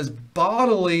says,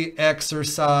 bodily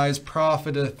exercise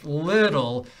profiteth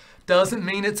little. Doesn't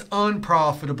mean it's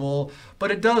unprofitable,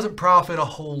 but it doesn't profit a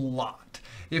whole lot.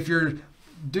 If you're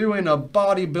doing a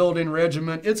bodybuilding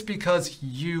regimen, it's because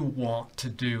you want to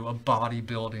do a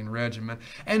bodybuilding regimen.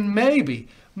 And maybe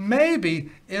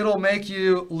it'll make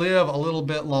you live a little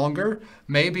bit longer.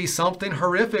 Maybe something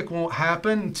horrific won't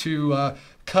happen to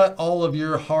cut all of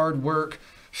your hard work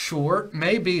short.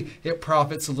 Maybe it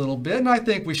profits a little bit, and I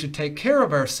think we should take care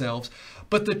of ourselves.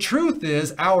 But the truth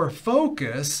is, our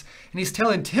focus, and he's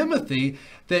telling Timothy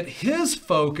that his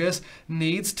focus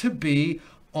needs to be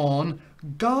on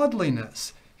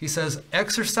godliness. He says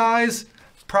exercise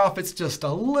profits just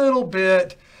a little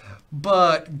bit,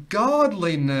 but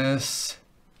godliness,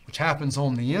 which happens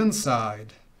on the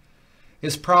inside,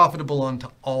 is profitable unto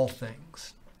all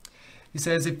things. He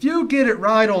says if you get it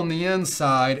right on the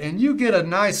inside and you get a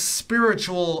nice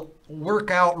spiritual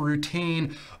workout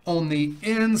routine on the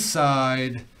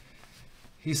inside,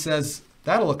 he says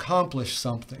that'll accomplish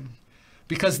something,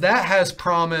 because that has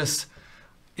promise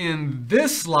in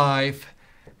this life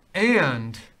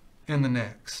and in the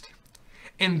next.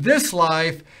 In this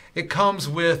life, it comes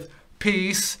with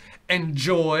peace and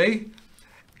joy,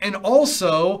 and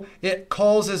also it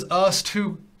causes us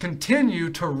to continue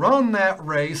to run that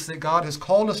race that God has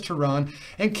called us to run,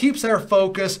 and keeps our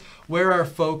focus where our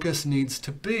focus needs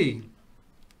to be.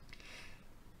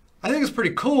 I think it's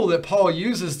pretty cool that Paul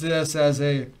uses this as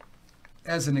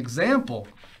an example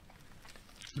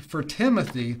for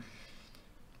Timothy.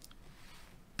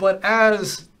 But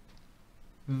as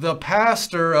the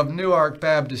pastor of Newark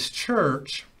Baptist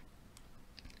Church,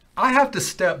 I have to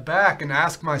step back and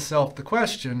ask myself the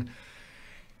question,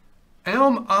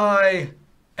 am I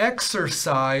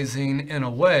exercising in a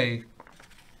way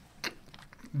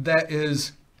that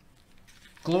is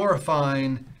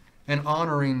glorifying and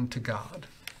honoring to God?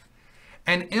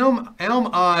 And am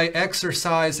I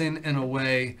exercising in a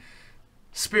way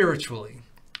spiritually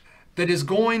that is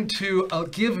going to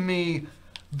give me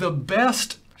the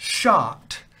best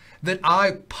shot that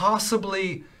I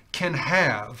possibly can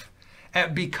have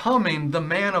at becoming the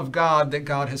man of God that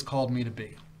God has called me to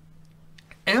be?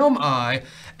 Am I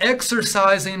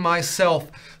exercising myself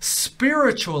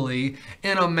spiritually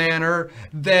in a manner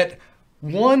that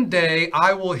one day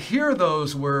I will hear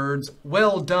those words,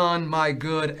 "Well done, my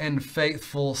good and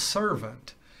faithful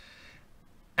servant"?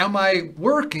 Am I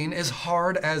working as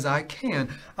hard as I can?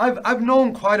 I've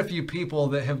known quite a few people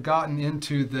that have gotten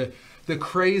into the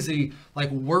crazy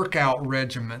like workout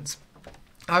regimens.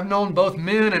 I've known both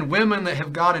men and women that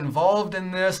have got involved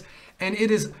in this, and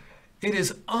it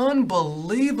is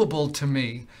unbelievable to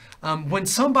me when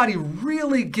somebody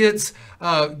really gets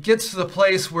to the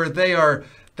place where they are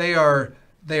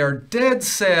dead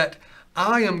set.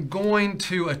 I am going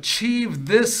to achieve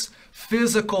this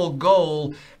physical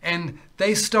goal, and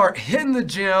they start hitting the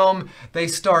gym, they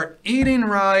start eating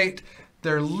right,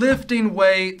 they're lifting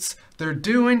weights, they're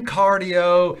doing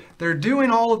cardio, they're doing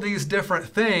all of these different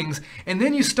things, and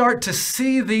then you start to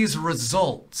see these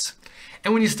results.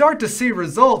 And when you start to see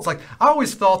results, like, I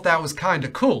always thought that was kind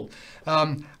of cool.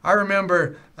 I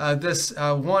remember this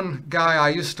one guy I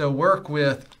used to work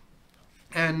with,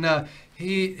 and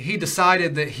he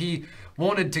decided that he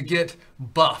wanted to get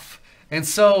buff. And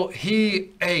so he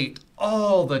ate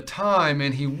all the time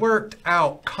and he worked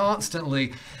out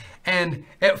constantly. And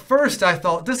at first I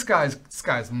thought, this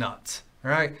guy's nuts,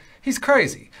 right? He's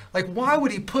crazy. Like, why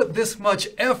would he put this much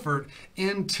effort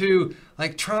into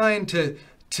like trying to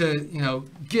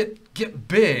get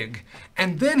big?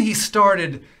 And then he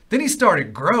started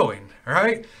growing,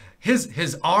 right?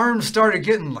 His arms started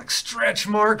getting like stretch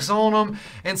marks on them.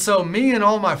 And so me and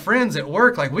all my friends at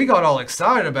work, like, we got all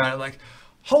excited about it. Like,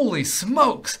 holy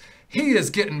smokes, he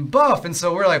is getting buff. And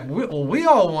so we're like, we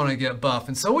all want to get buff.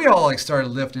 And so we all like started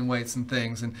lifting weights and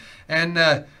things. And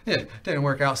it didn't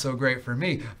work out so great for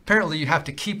me. Apparently you have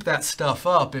to keep that stuff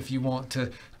up if you want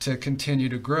to continue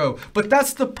to grow. But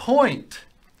that's the point.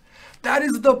 That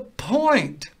is the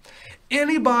point.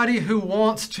 Anybody who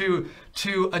wants to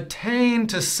attain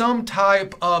to some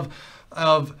type of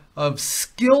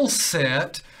skill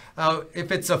set,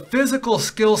 if it's a physical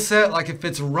skill set, like if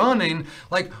it's running,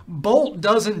 like Bolt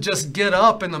doesn't just get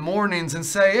up in the mornings and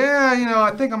say, yeah,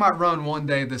 I think I might run one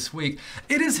day this week.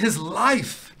 It is his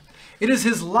life. It is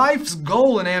his life's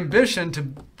goal and ambition to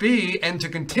be and to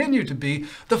continue to be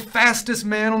the fastest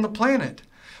man on the planet.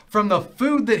 From the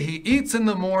food that he eats in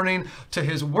the morning, to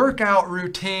his workout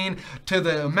routine, to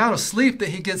the amount of sleep that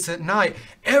he gets at night,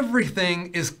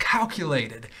 everything is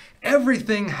calculated.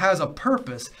 Everything has a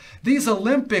purpose. These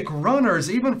Olympic runners,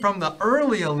 even from the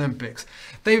early Olympics,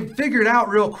 they've figured out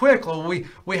real quick, well,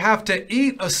 we have to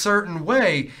eat a certain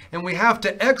way and we have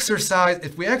to exercise.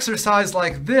 If we exercise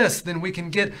like this, then we can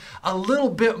get a little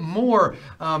bit more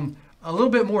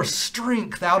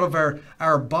strength out of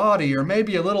our body, or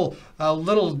maybe a little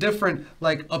different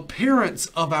like appearance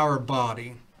of our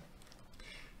body.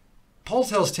 Paul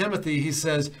tells Timothy, he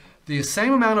says, the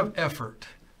same amount of effort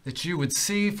that you would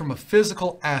see from a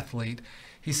physical athlete,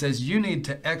 he says, you need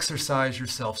to exercise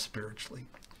yourself spiritually.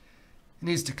 It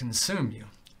needs to consume you.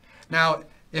 Now,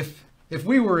 if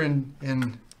we were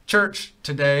in church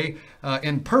today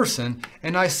in person,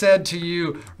 and I said to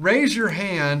you, raise your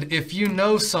hand if you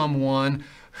know someone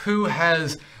who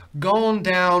has gone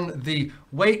down the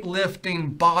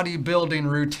weightlifting, bodybuilding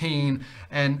routine,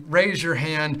 and raise your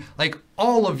hand, like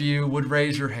all of you would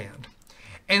raise your hand.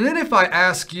 And then if I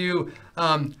ask you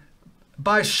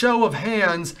by show of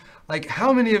hands, like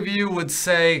how many of you would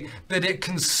say that it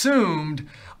consumed,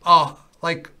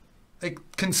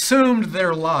 consumed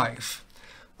their life?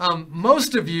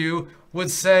 Most of you would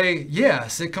say,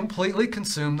 yes, it completely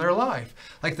consumed their life.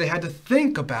 Like they had to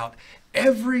think about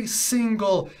every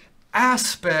single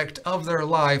aspect of their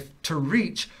life to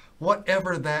reach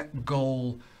whatever that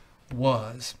goal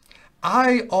was.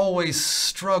 I always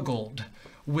struggled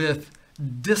with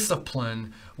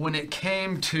discipline when it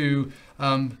came to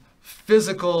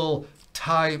physical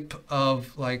type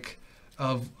of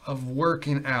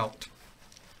working out.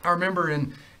 I remember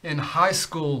in high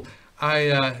school,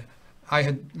 I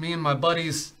had, me and my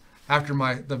buddies, after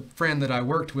the friend that I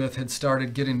worked with had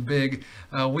started getting big,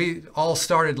 we all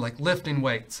started like lifting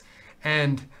weights.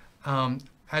 And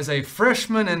as a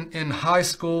freshman in high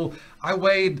school, I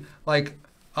weighed like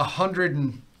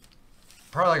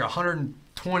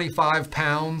 125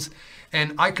 pounds,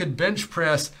 and I could bench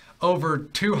press over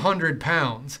 200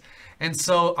 pounds. And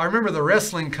so I remember the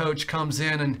wrestling coach comes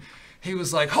in and he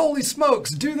was like, holy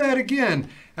smokes, do that again.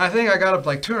 And I think I got up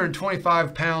like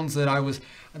 225 pounds that I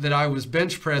was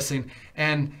bench pressing.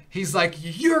 And he's like,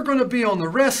 you're going to be on the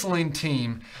wrestling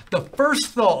team. The first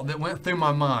thought that went through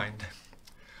my mind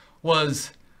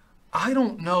was, I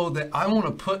don't know that I want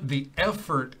to put the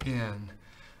effort in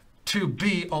to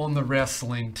be on the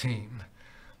wrestling team.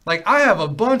 Like, I have a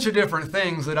bunch of different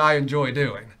things that I enjoy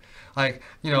doing. Like,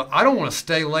 I don't want to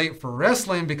stay late for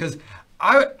wrestling because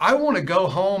I want to go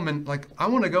home and I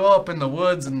want to go up in the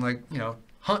woods and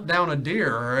hunt down a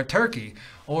deer or a turkey,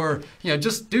 or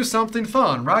just do something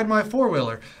fun, ride my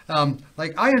four-wheeler.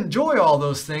 I enjoy all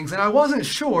those things, and I wasn't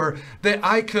sure that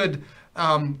I could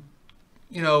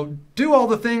do all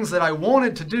the things that I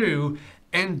wanted to do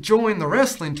and join the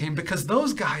wrestling team, because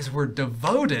those guys were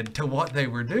devoted to what they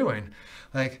were doing.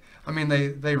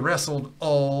 They wrestled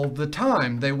all the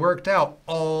time. They worked out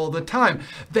all the time.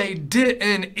 They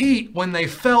didn't eat when they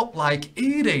felt like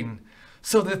eating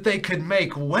so that they could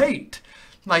make weight.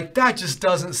 That just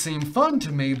doesn't seem fun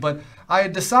to me. But I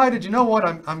had decided, you know what,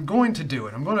 I'm going to do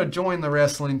it. I'm going to join the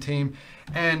wrestling team.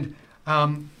 And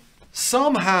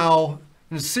somehow,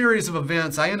 in a series of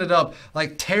events, I ended up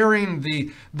tearing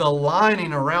the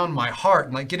lining around my heart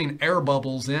and getting air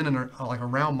bubbles in and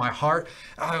around my heart.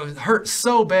 It hurt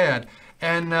so bad.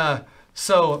 And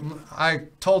so I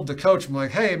told the coach, I'm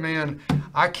like, hey man,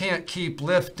 I can't keep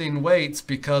lifting weights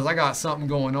because I got something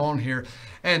going on here.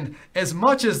 And as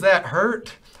much as that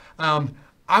hurt,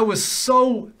 I was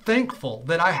so thankful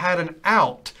that I had an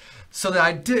out so that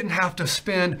I didn't have to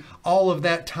spend all of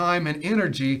that time and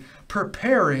energy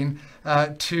preparing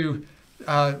to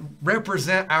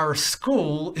represent our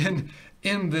school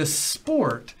in this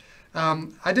sport.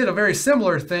 I did a very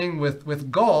similar thing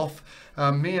with golf.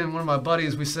 Me and one of my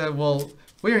buddies, we said, well,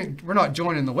 we're not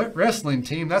joining the wrestling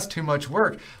team. That's too much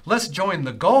work. Let's join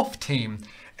the golf team.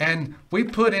 And we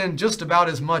put in just about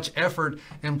as much effort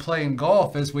in playing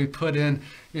golf as we put in,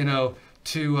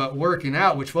 to working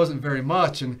out, which wasn't very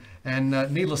much.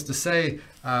 And needless to say,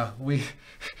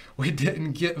 we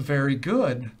didn't get very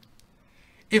good.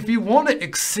 If you want to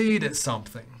exceed at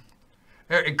something,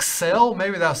 or excel,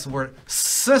 maybe that's the word,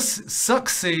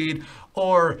 succeed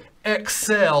or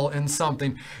excel in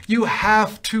something, you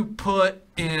have to put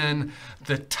in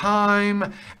the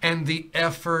time and the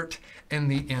effort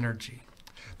and the energy.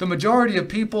 The majority of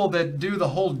people that do the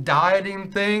whole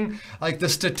dieting thing, the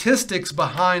statistics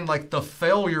behind the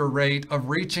failure rate of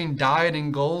reaching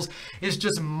dieting goals is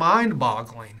just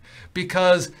mind-boggling,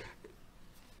 because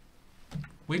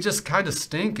we just kind of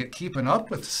stink at keeping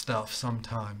up with stuff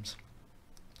sometimes.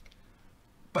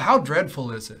 But how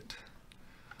dreadful is it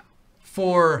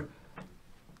for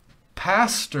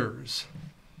pastors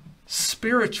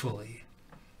spiritually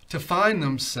to find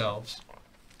themselves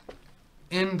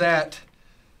in that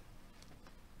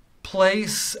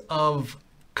place of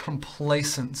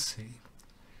complacency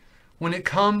when it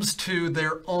comes to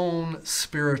their own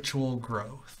spiritual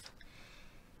growth?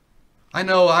 I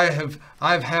know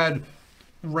I've had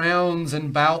rounds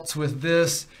and bouts with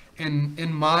this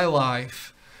in my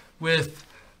life with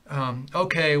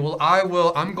okay, well,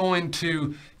 I'm going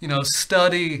to,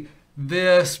 study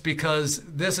this because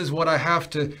this is what I have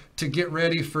to get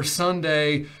ready for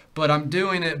Sunday, but I'm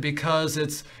doing it because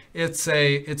it's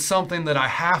something that I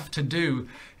have to do.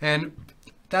 And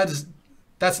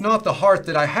that's not the heart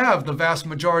that I have the vast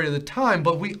majority of the time,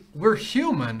 but we're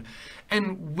human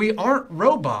and we aren't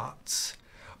robots.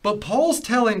 But Paul's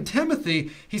telling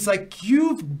Timothy, he's like,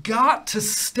 you've got to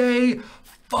stay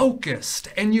focused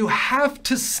and you have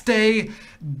to stay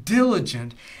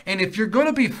diligent. And if you're going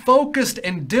to be focused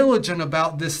and diligent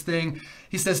about this thing,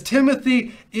 he says,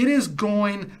 Timothy, it is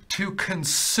going to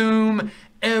consume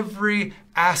every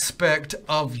aspect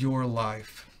of your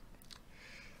life.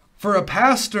 For a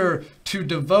pastor to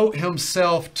devote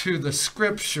himself to the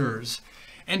scriptures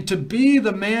and to be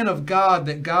the man of God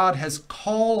that God has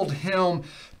called him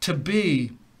to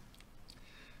be,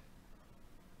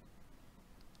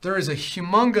 there is a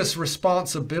humongous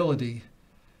responsibility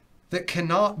that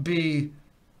cannot be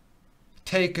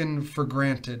taken for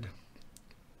granted.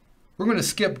 We're going to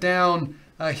skip down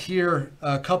here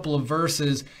a couple of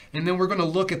verses, and then we're going to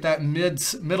look at that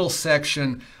middle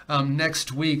section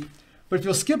next week. But if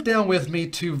you'll skip down with me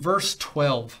to verse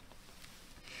 12,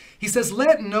 he says,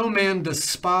 let no man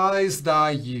despise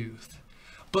thy youth,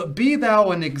 but be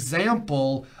thou an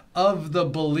example of the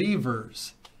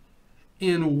believers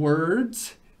in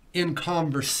words, in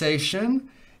conversation,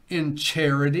 in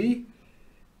charity,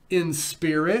 in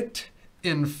spirit,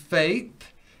 in faith,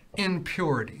 in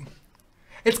purity.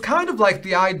 It's kind of like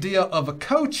the idea of a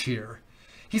coach here.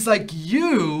 He's like,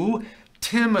 you,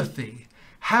 Timothy,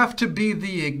 have to be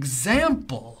the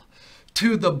example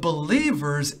to the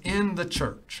believers in the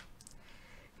church.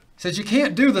 He says you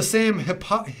can't do the same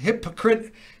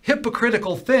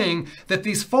hypocritical thing that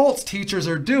these false teachers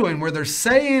are doing, where they're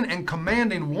saying and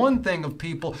commanding one thing of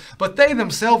people, but they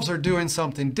themselves are doing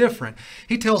something different.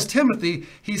 He tells Timothy,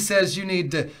 he says you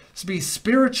need to be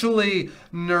spiritually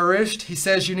nourished. He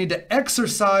says you need to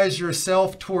exercise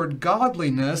yourself toward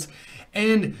godliness.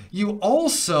 And you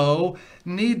also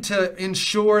need to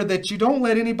ensure that you don't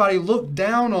let anybody look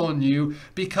down on you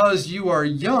because you are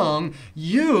young.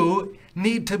 You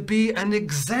need to be an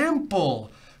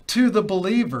example to the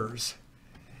believers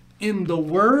in the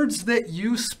words that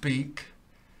you speak,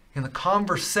 in the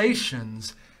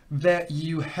conversations that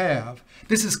you have.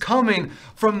 This is coming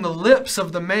from the lips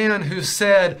of the man who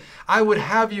said, I would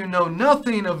have you know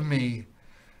nothing of me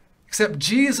except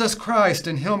Jesus Christ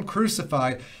and Him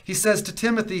crucified. He says to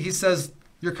Timothy, he says,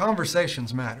 your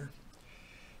conversations matter.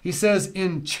 He says,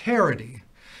 in charity.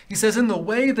 He says, in the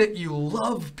way that you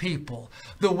love people,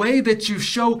 the way that you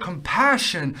show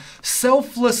compassion,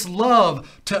 selfless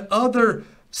love to other,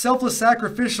 selfless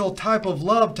sacrificial type of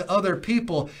love to other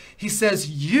people. He says,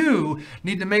 you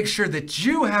need to make sure that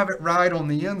you have it right on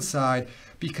the inside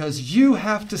because you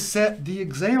have to set the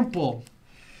example.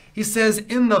 He says,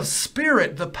 in the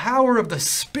Spirit, the power of the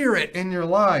Spirit in your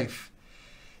life.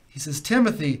 He says,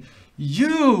 Timothy,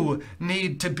 you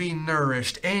need to be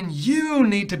nourished and you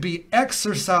need to be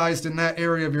exercised in that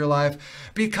area of your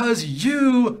life because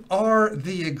you are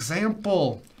the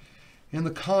example in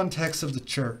the context of the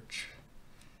church.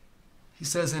 He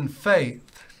says, in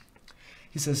faith,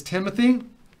 he says, Timothy,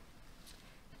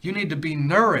 you need to be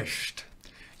nourished.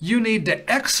 You need to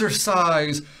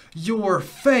exercise your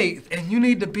faith and you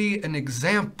need to be an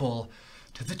example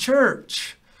to the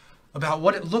church about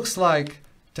what it looks like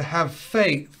to have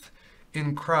faith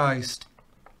in Christ.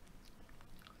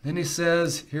 Then he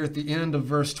says here at the end of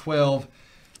verse 12,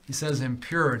 he says in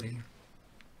purity.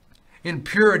 In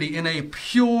purity, in a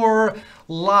pure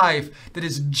life that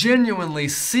is genuinely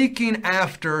seeking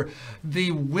after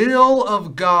the will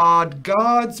of God,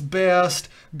 God's best,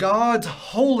 God's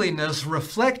holiness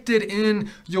reflected in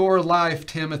your life,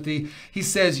 Timothy. He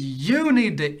says you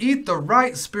need to eat the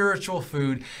right spiritual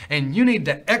food and you need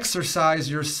to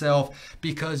exercise yourself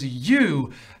because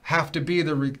you have to be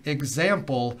the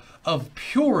example of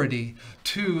purity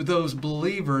to those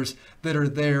believers that are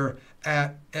there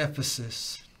at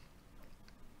Ephesus.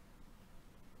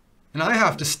 And I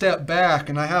have to step back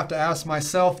and I have to ask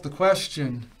myself the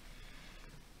question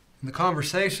in the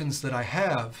conversations that I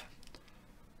have,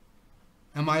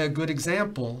 am I a good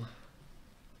example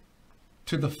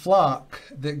to the flock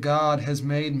that God has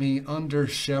made me under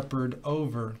shepherd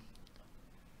over?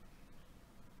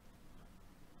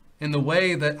 In the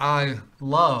way that I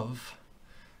love,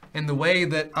 in the way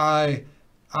that I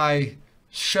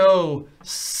show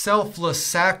selfless,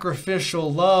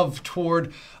 sacrificial love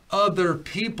toward other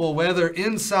people, whether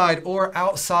inside or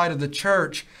outside of the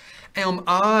church, am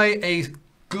I a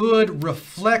good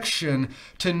reflection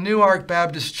to Newark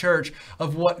Baptist Church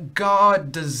of what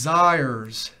God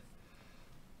desires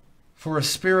for a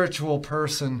spiritual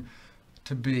person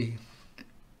to be?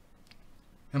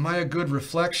 Am I a good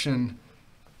reflection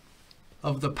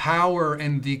of the power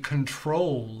and the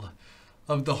control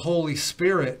of the Holy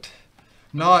Spirit?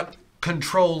 Not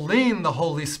controlling the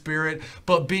Holy Spirit,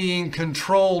 but being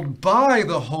controlled by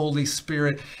the Holy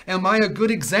Spirit. Am I a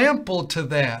good example to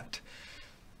that?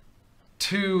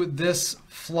 To this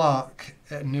flock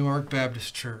at Newark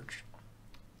Baptist Church?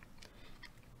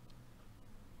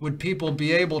 Would people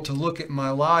be able to look at my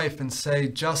life and say,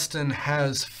 Justin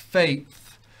has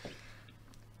faith,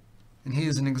 and he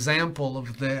is an example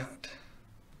of that?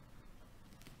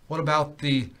 What about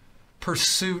the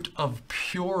pursuit of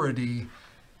purity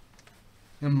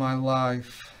in my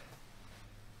life?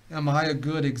 Am I a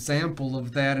good example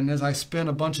of that? And as I spent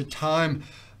a bunch of time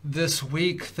this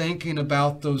week thinking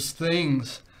about those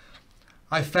things,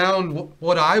 I found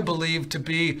what I believe to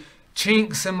be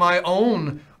chinks in my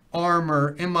own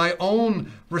armor, in my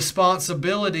own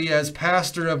responsibility as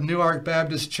pastor of Newark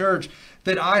Baptist Church,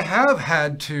 that I have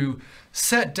had to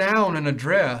set down and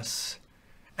address.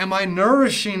 Am I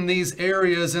nourishing these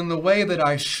areas in the way that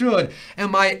I should?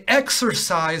 Am I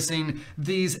exercising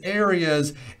these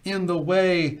areas in the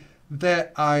way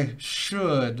that I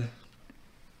should?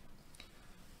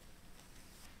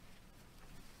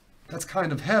 That's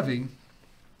kind of heavy.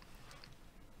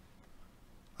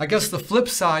 I guess the flip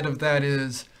side of that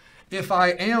is, if I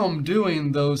am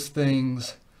doing those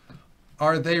things,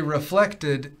 are they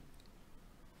reflected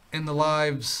in the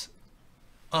lives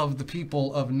of the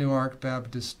people of Newark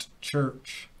Baptist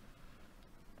Church?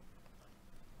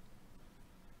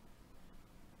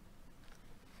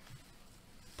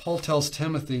 Paul tells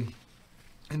Timothy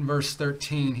in verse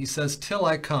 13, he says, "Till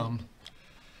I come."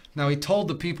 Now he told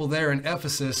the people there in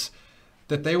Ephesus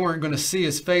that they weren't going to see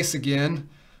his face again.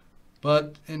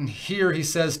 But in here he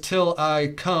says, "Till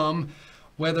I come,"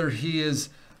 whether he is,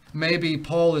 maybe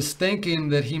Paul is thinking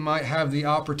that he might have the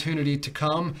opportunity to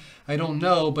come. I don't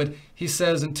know, but he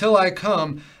says, "Until I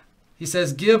come," he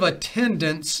says, "give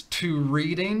attendance to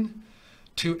reading,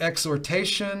 to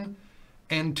exhortation,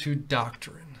 and to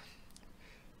doctrine."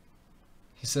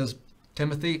 He says,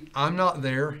 Timothy, I'm not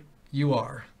there, you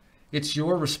are. It's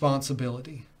your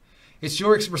responsibility. It's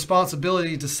your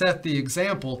responsibility to set the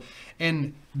example,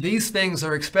 and these things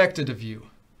are expected of you.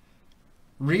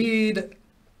 Read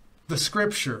the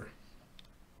scripture.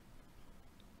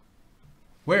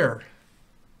 Where?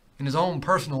 In his own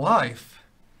personal life.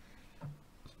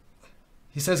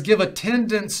 He says, give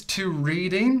attendance to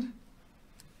reading,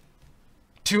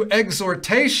 to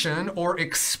exhortation or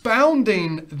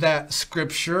expounding that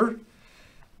scripture,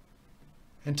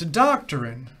 and to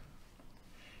doctrine.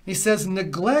 He says,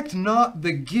 neglect not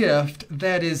the gift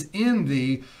that is in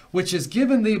thee, which is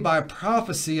given thee by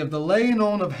prophecy of the laying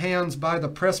on of hands by the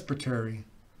presbytery.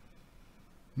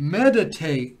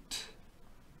 Meditate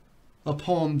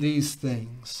upon these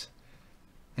things,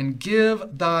 and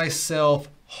give thyself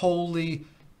wholly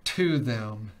to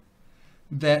them,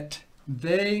 that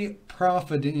thy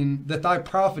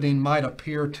profiting might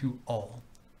appear to all.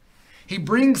 He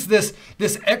brings this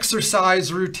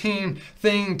exercise routine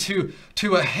thing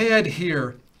to a head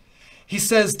here. He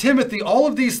says, Timothy, all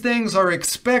of these things are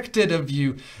expected of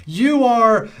you. You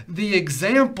are the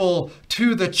example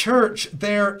to the church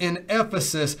there in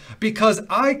Ephesus because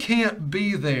I can't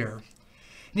be there.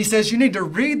 And he says, you need to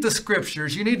read the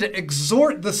scriptures. You need to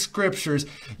exhort the scriptures.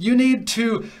 You need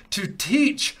to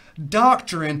teach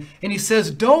doctrine. And he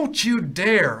says, don't you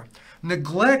dare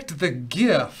neglect the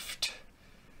gift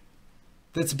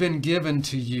that's been given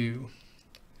to you.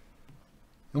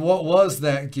 And what was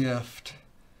that gift?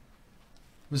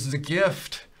 It was the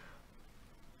gift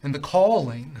and the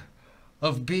calling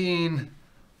of being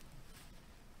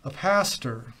a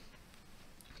pastor,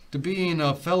 to being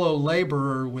a fellow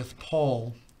laborer with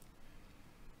Paul.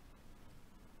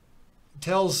 He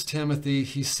tells Timothy,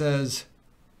 he says,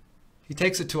 he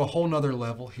takes it to a whole nother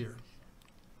level here.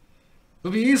 It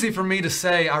would be easy for me to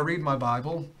say, I read my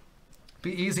Bible.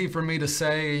 It'd be easy for me to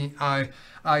say,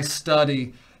 I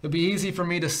study. It'd be easy for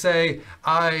me to say,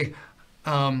 I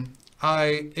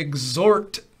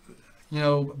exhort,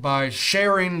 by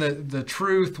sharing the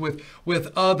truth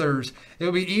with others. It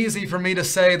would be easy for me to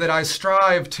say that I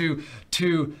strive to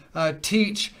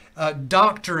teach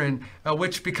doctrine,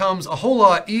 which becomes a whole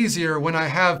lot easier when I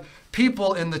have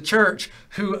people in the church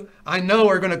who I know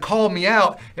are going to call me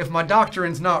out if my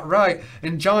doctrine's not right.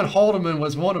 And John Haldeman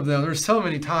was one of them. There's so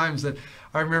many times that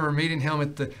I remember meeting him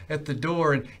at the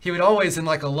door, and he would always, in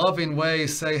like a loving way,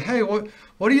 say, "Hey, what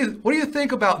do you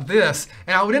think about this?"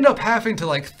 And I would end up having to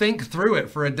like think through it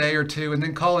for a day or two, and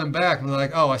then call him back and be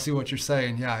like, "Oh, I see what you're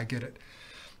saying. Yeah, I get it."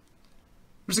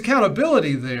 There's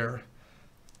accountability there,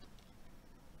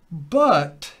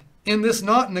 but in this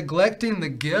not neglecting the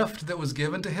gift that was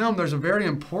given to him, there's a very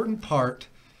important part.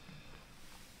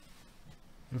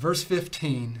 In verse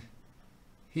 15,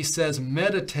 he says,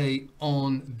 meditate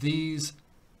on these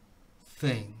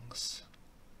things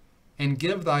and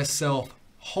give thyself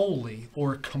wholly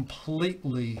or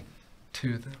completely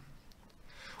to them.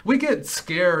 We get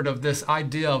scared of this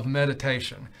idea of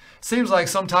meditation. Seems like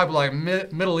some type of like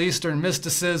Middle Eastern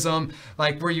mysticism,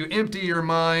 like where you empty your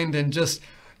mind and just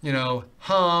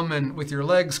hum and with your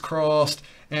legs crossed,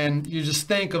 and you just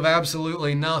think of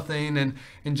absolutely nothing and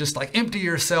just like empty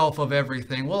yourself of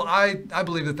everything. Well, I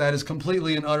believe that is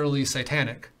completely and utterly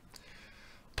satanic.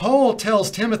 Paul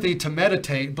tells Timothy to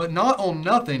meditate, but not on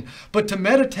nothing, but to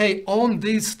meditate on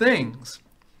these things.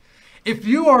 If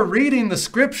you are reading the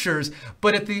scriptures,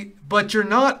 but you're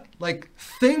not like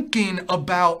thinking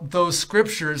about those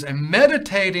scriptures and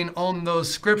meditating on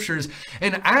those scriptures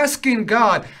and asking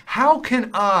God, how can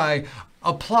I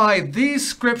apply these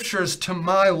scriptures to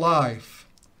my life?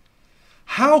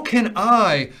 How can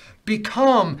I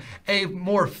become a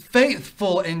more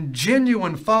faithful and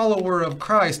genuine follower of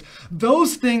Christ?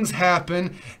 Those things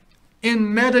happen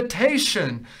in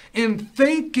meditation, in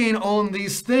thinking on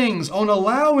these things, on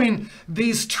allowing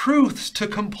these truths to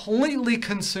completely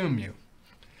consume you.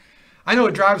 I know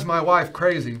it drives my wife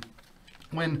crazy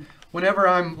whenever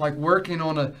I'm like working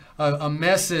on a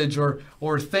message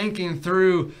or thinking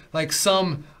through like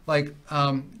some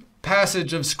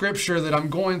passage of scripture that I'm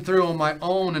going through on my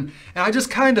own, and I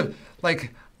just kind of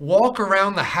like walk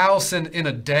around the house in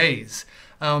a daze.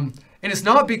 And it's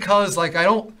not because like I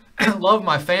don't love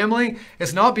my family,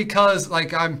 it's not because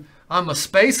like I'm a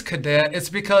space cadet. It's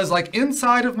because like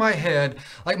inside of my head,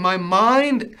 like my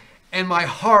mind and my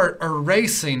heart are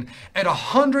racing at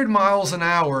 100 miles an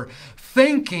hour,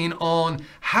 thinking on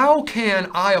how can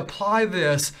I apply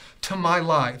this to my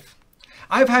life.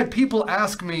 I've had people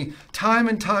ask me time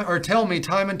and time, or tell me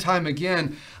time and time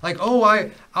again, like, oh,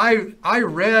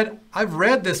 I've read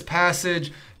this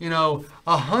passage,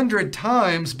 100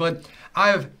 times, but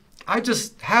I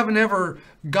just haven't ever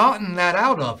gotten that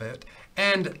out of it.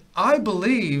 And I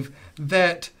believe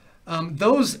that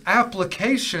those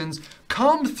applications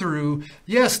come through,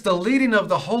 yes, the leading of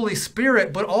the Holy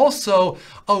Spirit, but also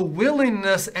a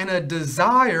willingness and a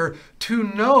desire to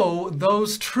know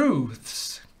those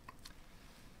truths.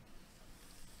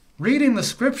 Reading the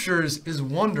scriptures is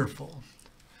wonderful.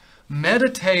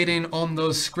 Meditating on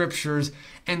those scriptures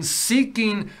and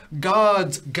seeking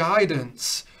God's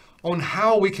guidance on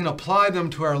how we can apply them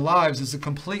to our lives is a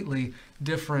completely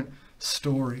different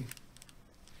story.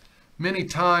 Many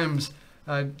times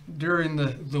during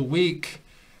the week,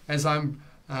 as I'm,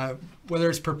 whether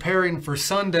it's preparing for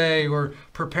Sunday or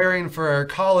preparing for our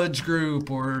college group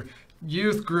or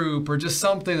youth group or just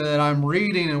something that I'm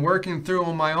reading and working through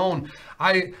on my own,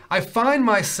 I find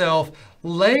myself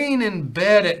laying in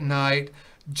bed at night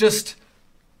just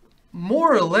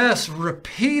more or less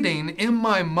repeating in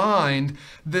my mind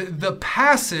the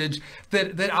passage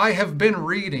that I have been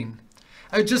reading.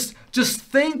 I just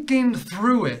thinking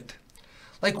through it.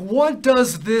 Like, what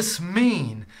does this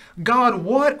mean? God,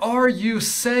 what are you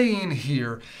saying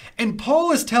here? And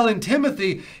Paul is telling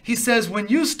Timothy, he says, when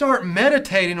you start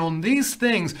meditating on these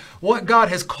things, what God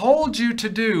has called you to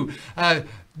do,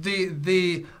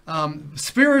 the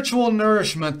spiritual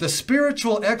nourishment, the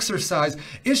spiritual exercise,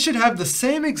 it should have the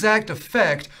same exact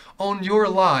effect on your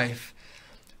life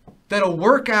that a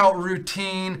workout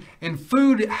routine and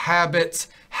food habits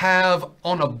have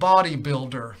on a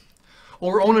bodybuilder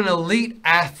or on an elite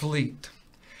athlete.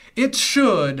 It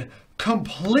should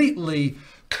completely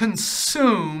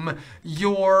consume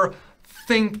your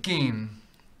thinking.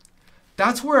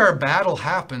 That's where our battle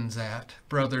happens at,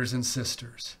 brothers and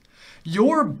sisters.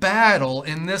 Your battle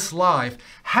in this life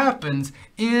happens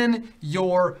in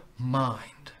your mind.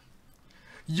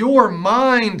 Your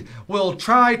mind will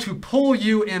try to pull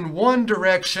you in one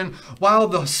direction while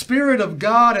the Spirit of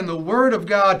God and the Word of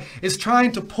God is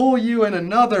trying to pull you in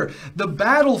another. The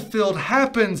battlefield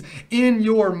happens in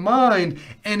your mind.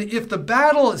 And if the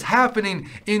battle is happening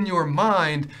in your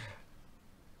mind,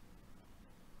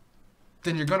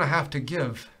 then you're going to have to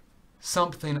give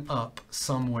something up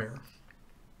somewhere.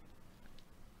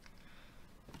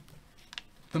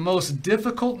 The most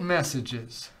difficult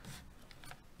messages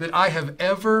that I have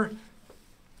ever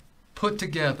put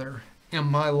together in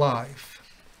my life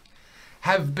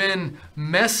have been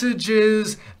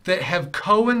messages that have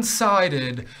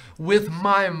coincided with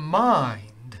my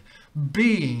mind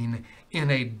being in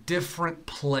a different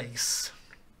place.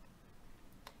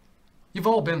 You've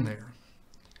all been there.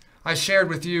 I shared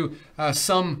with you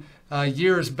some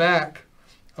years back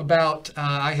about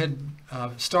I had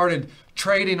started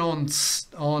trading on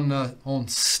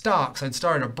stocks. I'd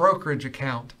started a brokerage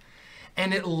account,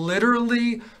 and it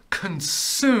literally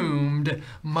consumed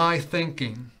my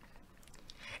thinking.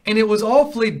 And it was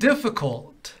awfully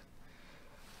difficult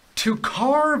to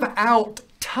carve out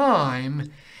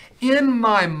time in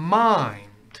my mind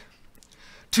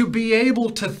to be able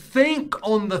to think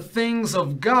on the things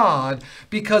of God,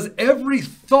 because every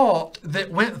thought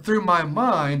that went through my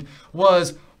mind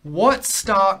was, what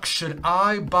stock should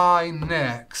I buy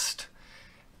next?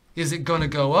 Is it going to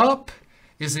go up?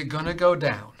 Is it going to go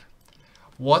down?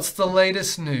 What's the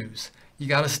latest news? You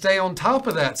got to stay on top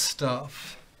of that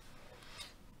stuff.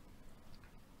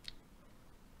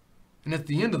 And at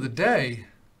the end of the day,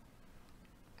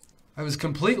 I was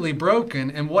completely broken,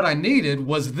 and what I needed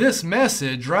was this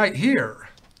message right here.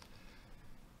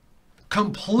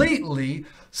 Completely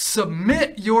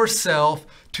submit yourself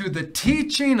to the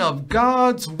teaching of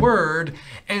God's Word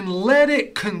and let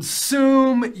it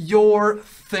consume your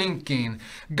thinking.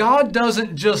 God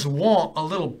doesn't just want a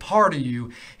little part of you.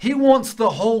 He wants the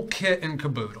whole kit and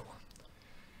caboodle.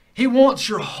 He wants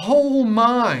your whole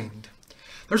mind.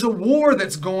 There's a war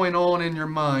that's going on in your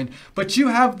mind, but you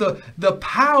have the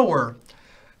power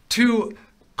to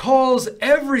cause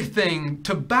everything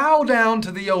to bow down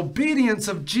to the obedience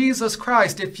of Jesus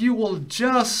Christ if you will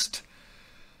just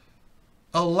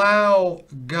allow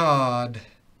God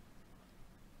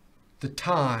the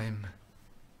time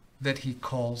that He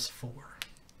calls for.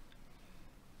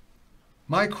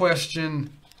 My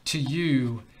question to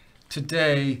you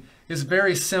today is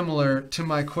very similar to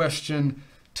my question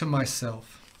to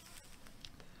myself.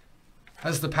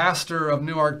 As the pastor of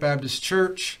Newark Baptist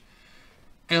Church,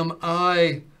 am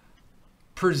I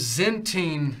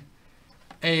presenting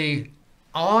an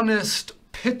honest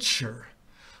picture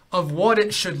of what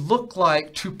it should look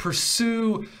like to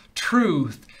pursue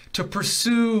truth, to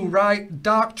pursue right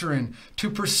doctrine,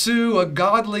 to pursue a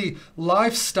godly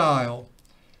lifestyle,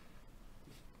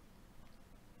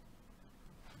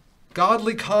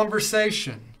 godly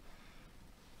conversation,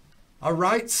 a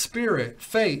right spirit,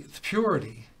 faith,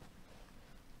 purity?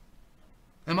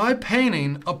 Am I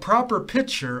painting a proper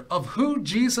picture of who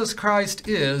Jesus Christ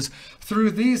is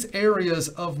through these areas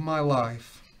of my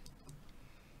life?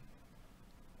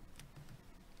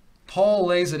 Paul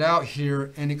lays it out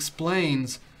here and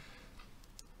explains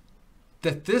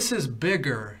that this is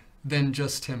bigger than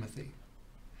just Timothy.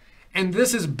 And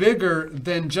this is bigger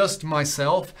than just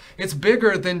myself. It's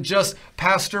bigger than just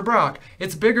Pastor Brock.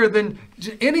 It's bigger than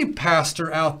any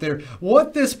pastor out there.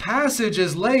 What this passage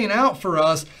is laying out for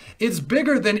us is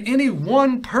bigger than any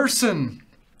one person.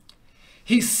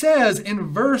 He says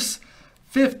in verse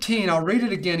 15, I'll read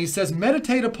it again. He says,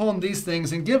 meditate upon these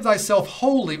things and give thyself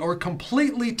wholly or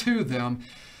completely to them,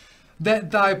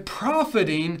 that thy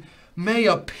profiting may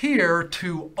appear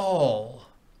to all.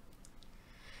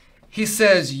 He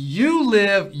says, you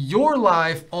live your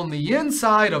life on the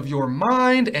inside of your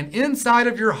mind and inside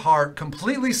of your heart,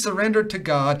 completely surrendered to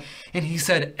God. And he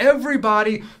said,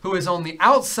 everybody who is on the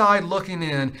outside looking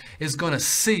in is going to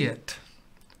see it.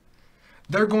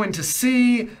 They're going to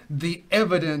see the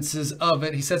evidences of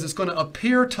it. He says it's going to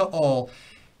appear to all.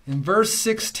 In verse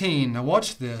 16, now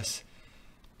watch this.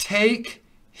 Take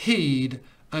heed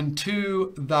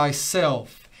unto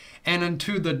thyself and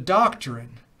unto the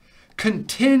doctrine.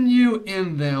 Continue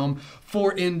in them,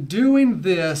 for in doing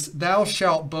this thou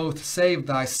shalt both save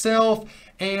thyself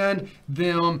and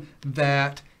them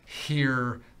that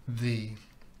hear thee.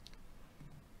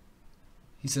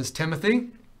 He says, Timothy, he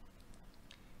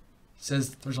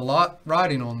says, there's a lot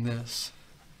riding on this.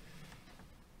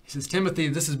 He says, Timothy,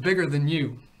 this is bigger than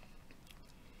you.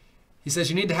 He says,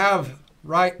 you need to have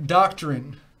right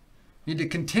doctrine. You need to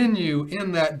continue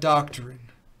in that doctrine.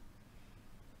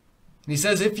 And he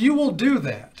says, if you will do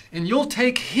that, and you'll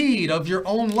take heed of your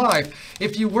own life,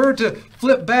 if you were to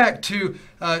flip back to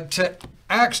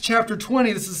Acts chapter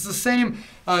 20, this is the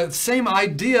same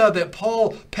idea that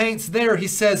Paul paints there. He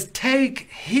says, take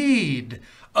heed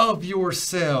of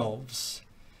yourselves.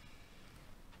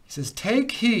 He says,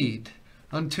 take heed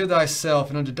unto thyself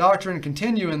and unto doctrine, and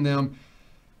continue in them,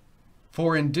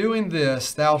 for in doing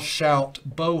this thou shalt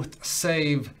both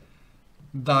save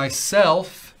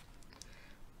thyself.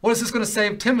 What is this going to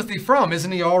save Timothy from?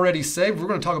 Isn't he already saved? We're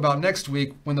going to talk about next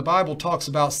week when the Bible talks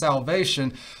about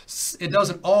salvation. It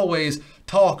doesn't always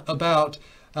talk about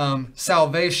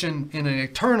salvation in an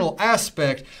eternal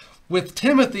aspect. With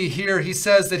Timothy here, he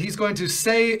says that he's going to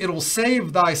say it'll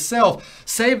save thyself.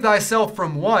 Save thyself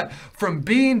from what? From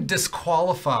being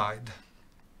disqualified.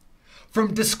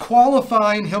 From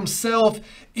disqualifying himself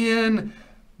in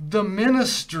the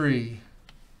ministry.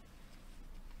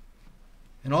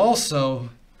 And also,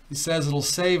 he says it'll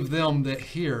save them that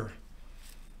hear.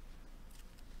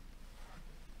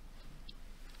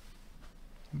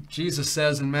 Jesus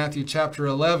says in Matthew chapter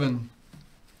 11,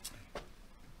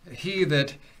 he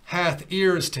that hath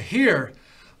ears to hear,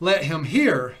 let him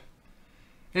hear.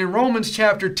 In Romans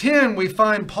chapter 10, we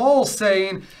find Paul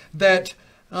saying that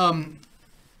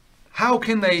how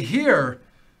can they hear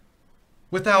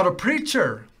without a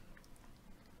preacher?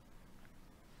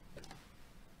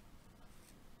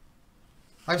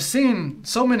 I've seen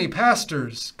so many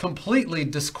pastors completely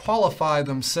disqualify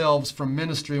themselves from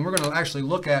ministry. And we're going to actually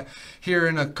look at here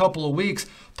in a couple of weeks,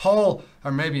 Paul,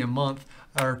 or maybe a month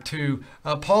or two,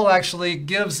 Paul actually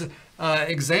gives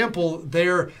example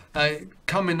there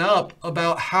coming up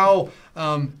about how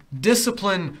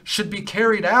discipline should be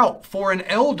carried out for an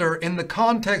elder in the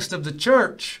context of the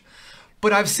church.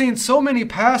 But I've seen so many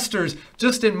pastors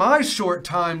just in my short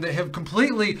time that have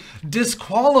completely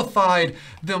disqualified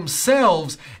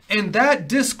themselves. And that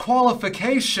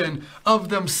disqualification of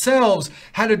themselves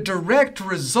had a direct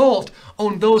result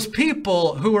on those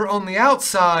people who were on the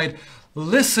outside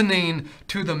listening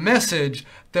to the message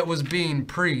that was being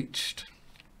preached.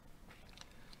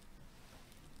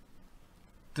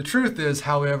 The truth is,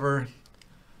 however,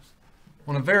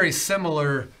 on a very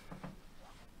similar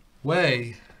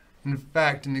way, in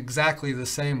fact, in exactly the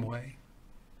same way,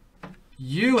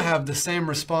 you have the same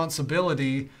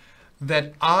responsibility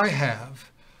that I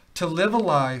have to live a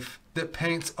life that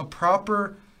paints a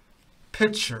proper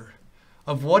picture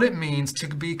of what it means to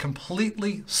be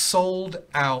completely sold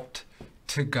out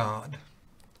to God.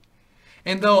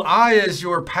 And though I, as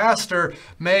your pastor,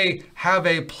 may have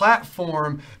a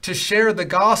platform to share the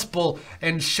gospel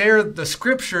and share the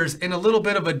scriptures in a little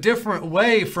bit of a different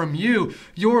way from you,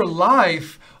 your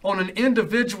life on an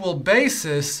individual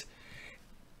basis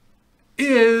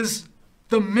is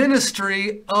the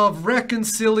ministry of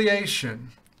reconciliation.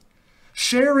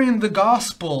 Sharing the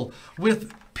gospel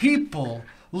with people,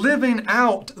 living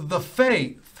out the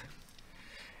faith.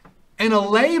 And a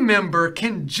lay member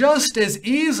can just as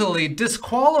easily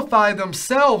disqualify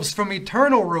themselves from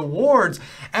eternal rewards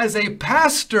as a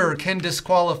pastor can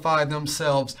disqualify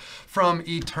themselves from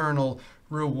eternal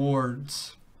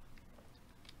rewards.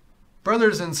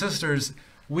 Brothers and sisters,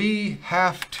 we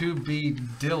have to be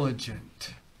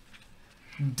diligent.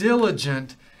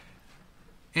 Diligent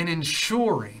in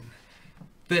ensuring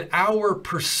that our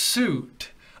pursuit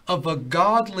of a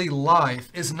godly life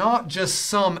is not just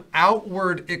some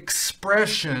outward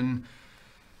expression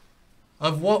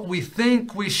of what we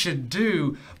think we should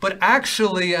do, but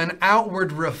actually an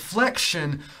outward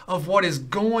reflection of what is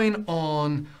going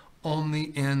on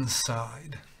the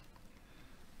inside.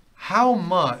 How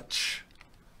much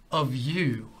of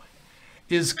you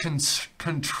is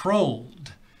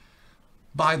controlled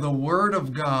by the Word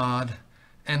of God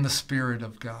and the Spirit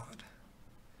of God?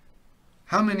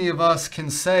 How many of us can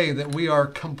say that we are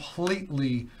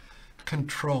completely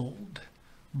controlled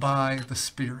by the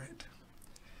Spirit?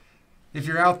 If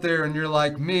you're out there and you're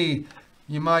like me,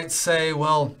 you might say,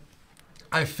 well,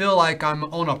 I feel like I'm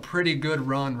on a pretty good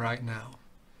run right now.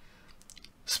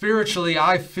 Spiritually,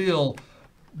 I feel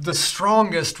the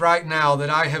strongest right now that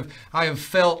I have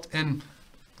felt in,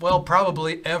 well,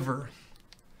 probably ever.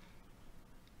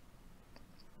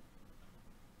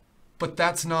 But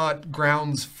that's not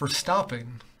grounds for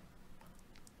stopping.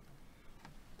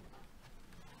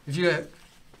 If you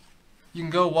can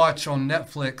go watch on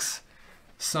Netflix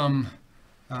some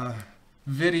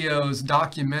videos,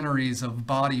 documentaries of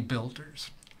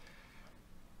bodybuilders.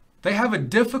 They have a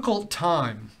difficult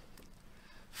time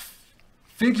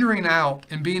figuring out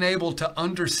and being able to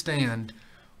understand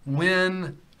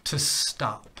when to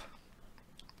stop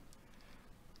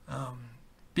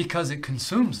because it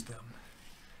consumes them.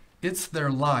 It's their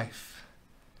life.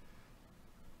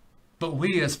 But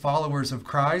we as followers of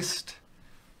Christ,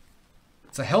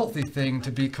 it's a healthy thing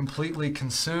to be completely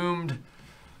consumed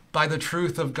by the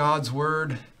truth of God's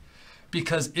Word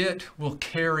because it will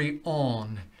carry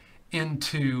on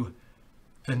into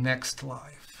the next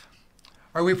life.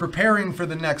 Are we preparing for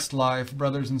the next life,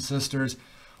 brothers and sisters,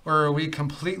 or are we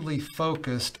completely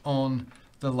focused on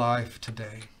the life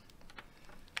today?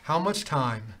 How much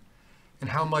time and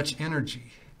how much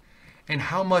energy and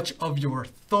how much of your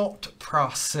thought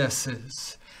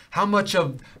processes, how much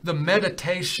of the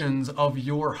meditations of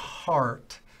your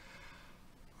heart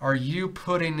are you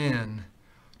putting in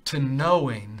to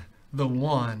knowing the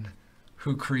one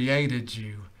who created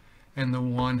you and the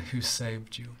one who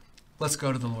saved you? Let's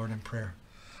go to the Lord in prayer.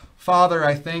 Father,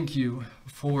 I thank you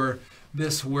for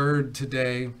this word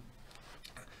today.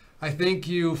 I thank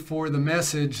you for the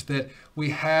message that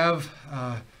we have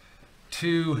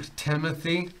to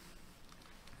Timothy.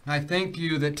 I thank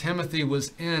you that Timothy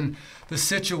was in the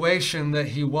situation that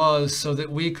he was so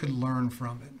that we could learn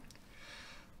from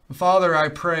it. Father, I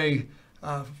pray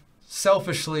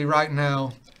selfishly right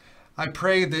now, I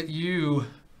pray that you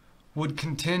would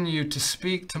continue to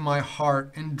speak to my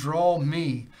heart and draw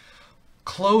me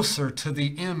closer to the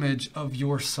image of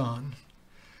your Son.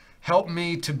 Help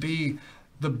me to be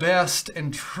the best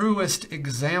and truest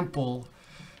example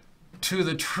to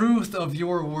the truth of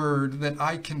your word that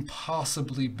I can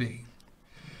possibly be.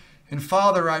 And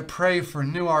Father, I pray for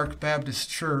Newark Baptist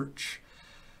Church.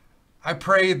 I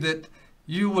pray that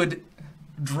you would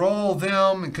draw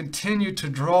them and continue to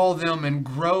draw them and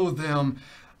grow them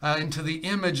into the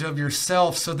image of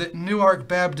yourself so that Newark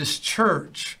Baptist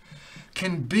Church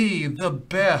can be the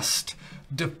best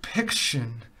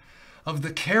depiction of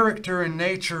the character and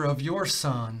nature of your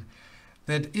Son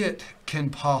that it can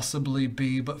possibly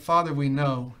be. But Father, we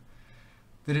know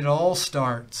that it all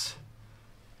starts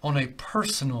on a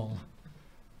personal,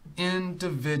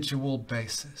 individual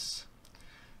basis.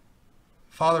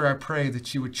 Father, I pray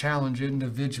that you would challenge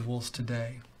individuals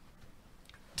today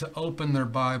to open their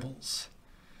Bibles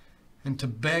and to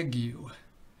beg you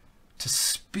to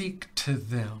speak to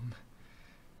them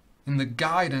in the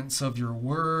guidance of your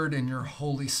word and your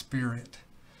Holy Spirit.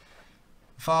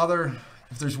 Father,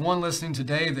 if there's one listening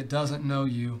today that doesn't know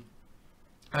you,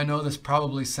 I know this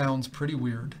probably sounds pretty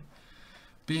weird,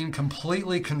 being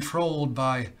completely controlled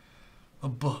by a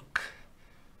book,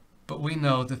 but we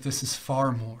know that this is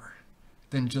far more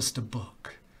than just a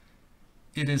book.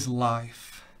 It is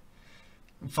life.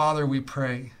 And Father, we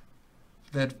pray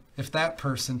that if that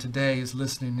person today is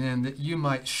listening in, that you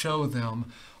might show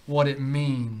them what it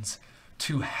means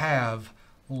to have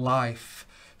life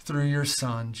through your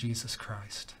Son, Jesus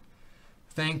Christ.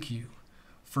 Thank you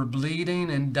for bleeding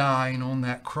and dying on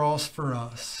that cross for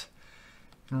us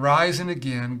and rising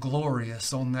again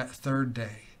glorious on that third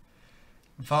day.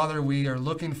 Father, we are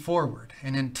looking forward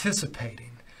and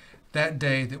anticipating that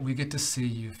day that we get to see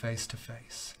you face to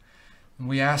face. And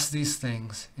we ask these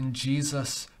things in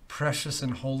Jesus' precious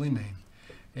and holy name.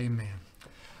 Amen.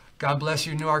 God bless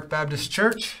you, Newark Baptist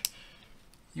Church.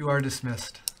 You are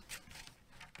dismissed.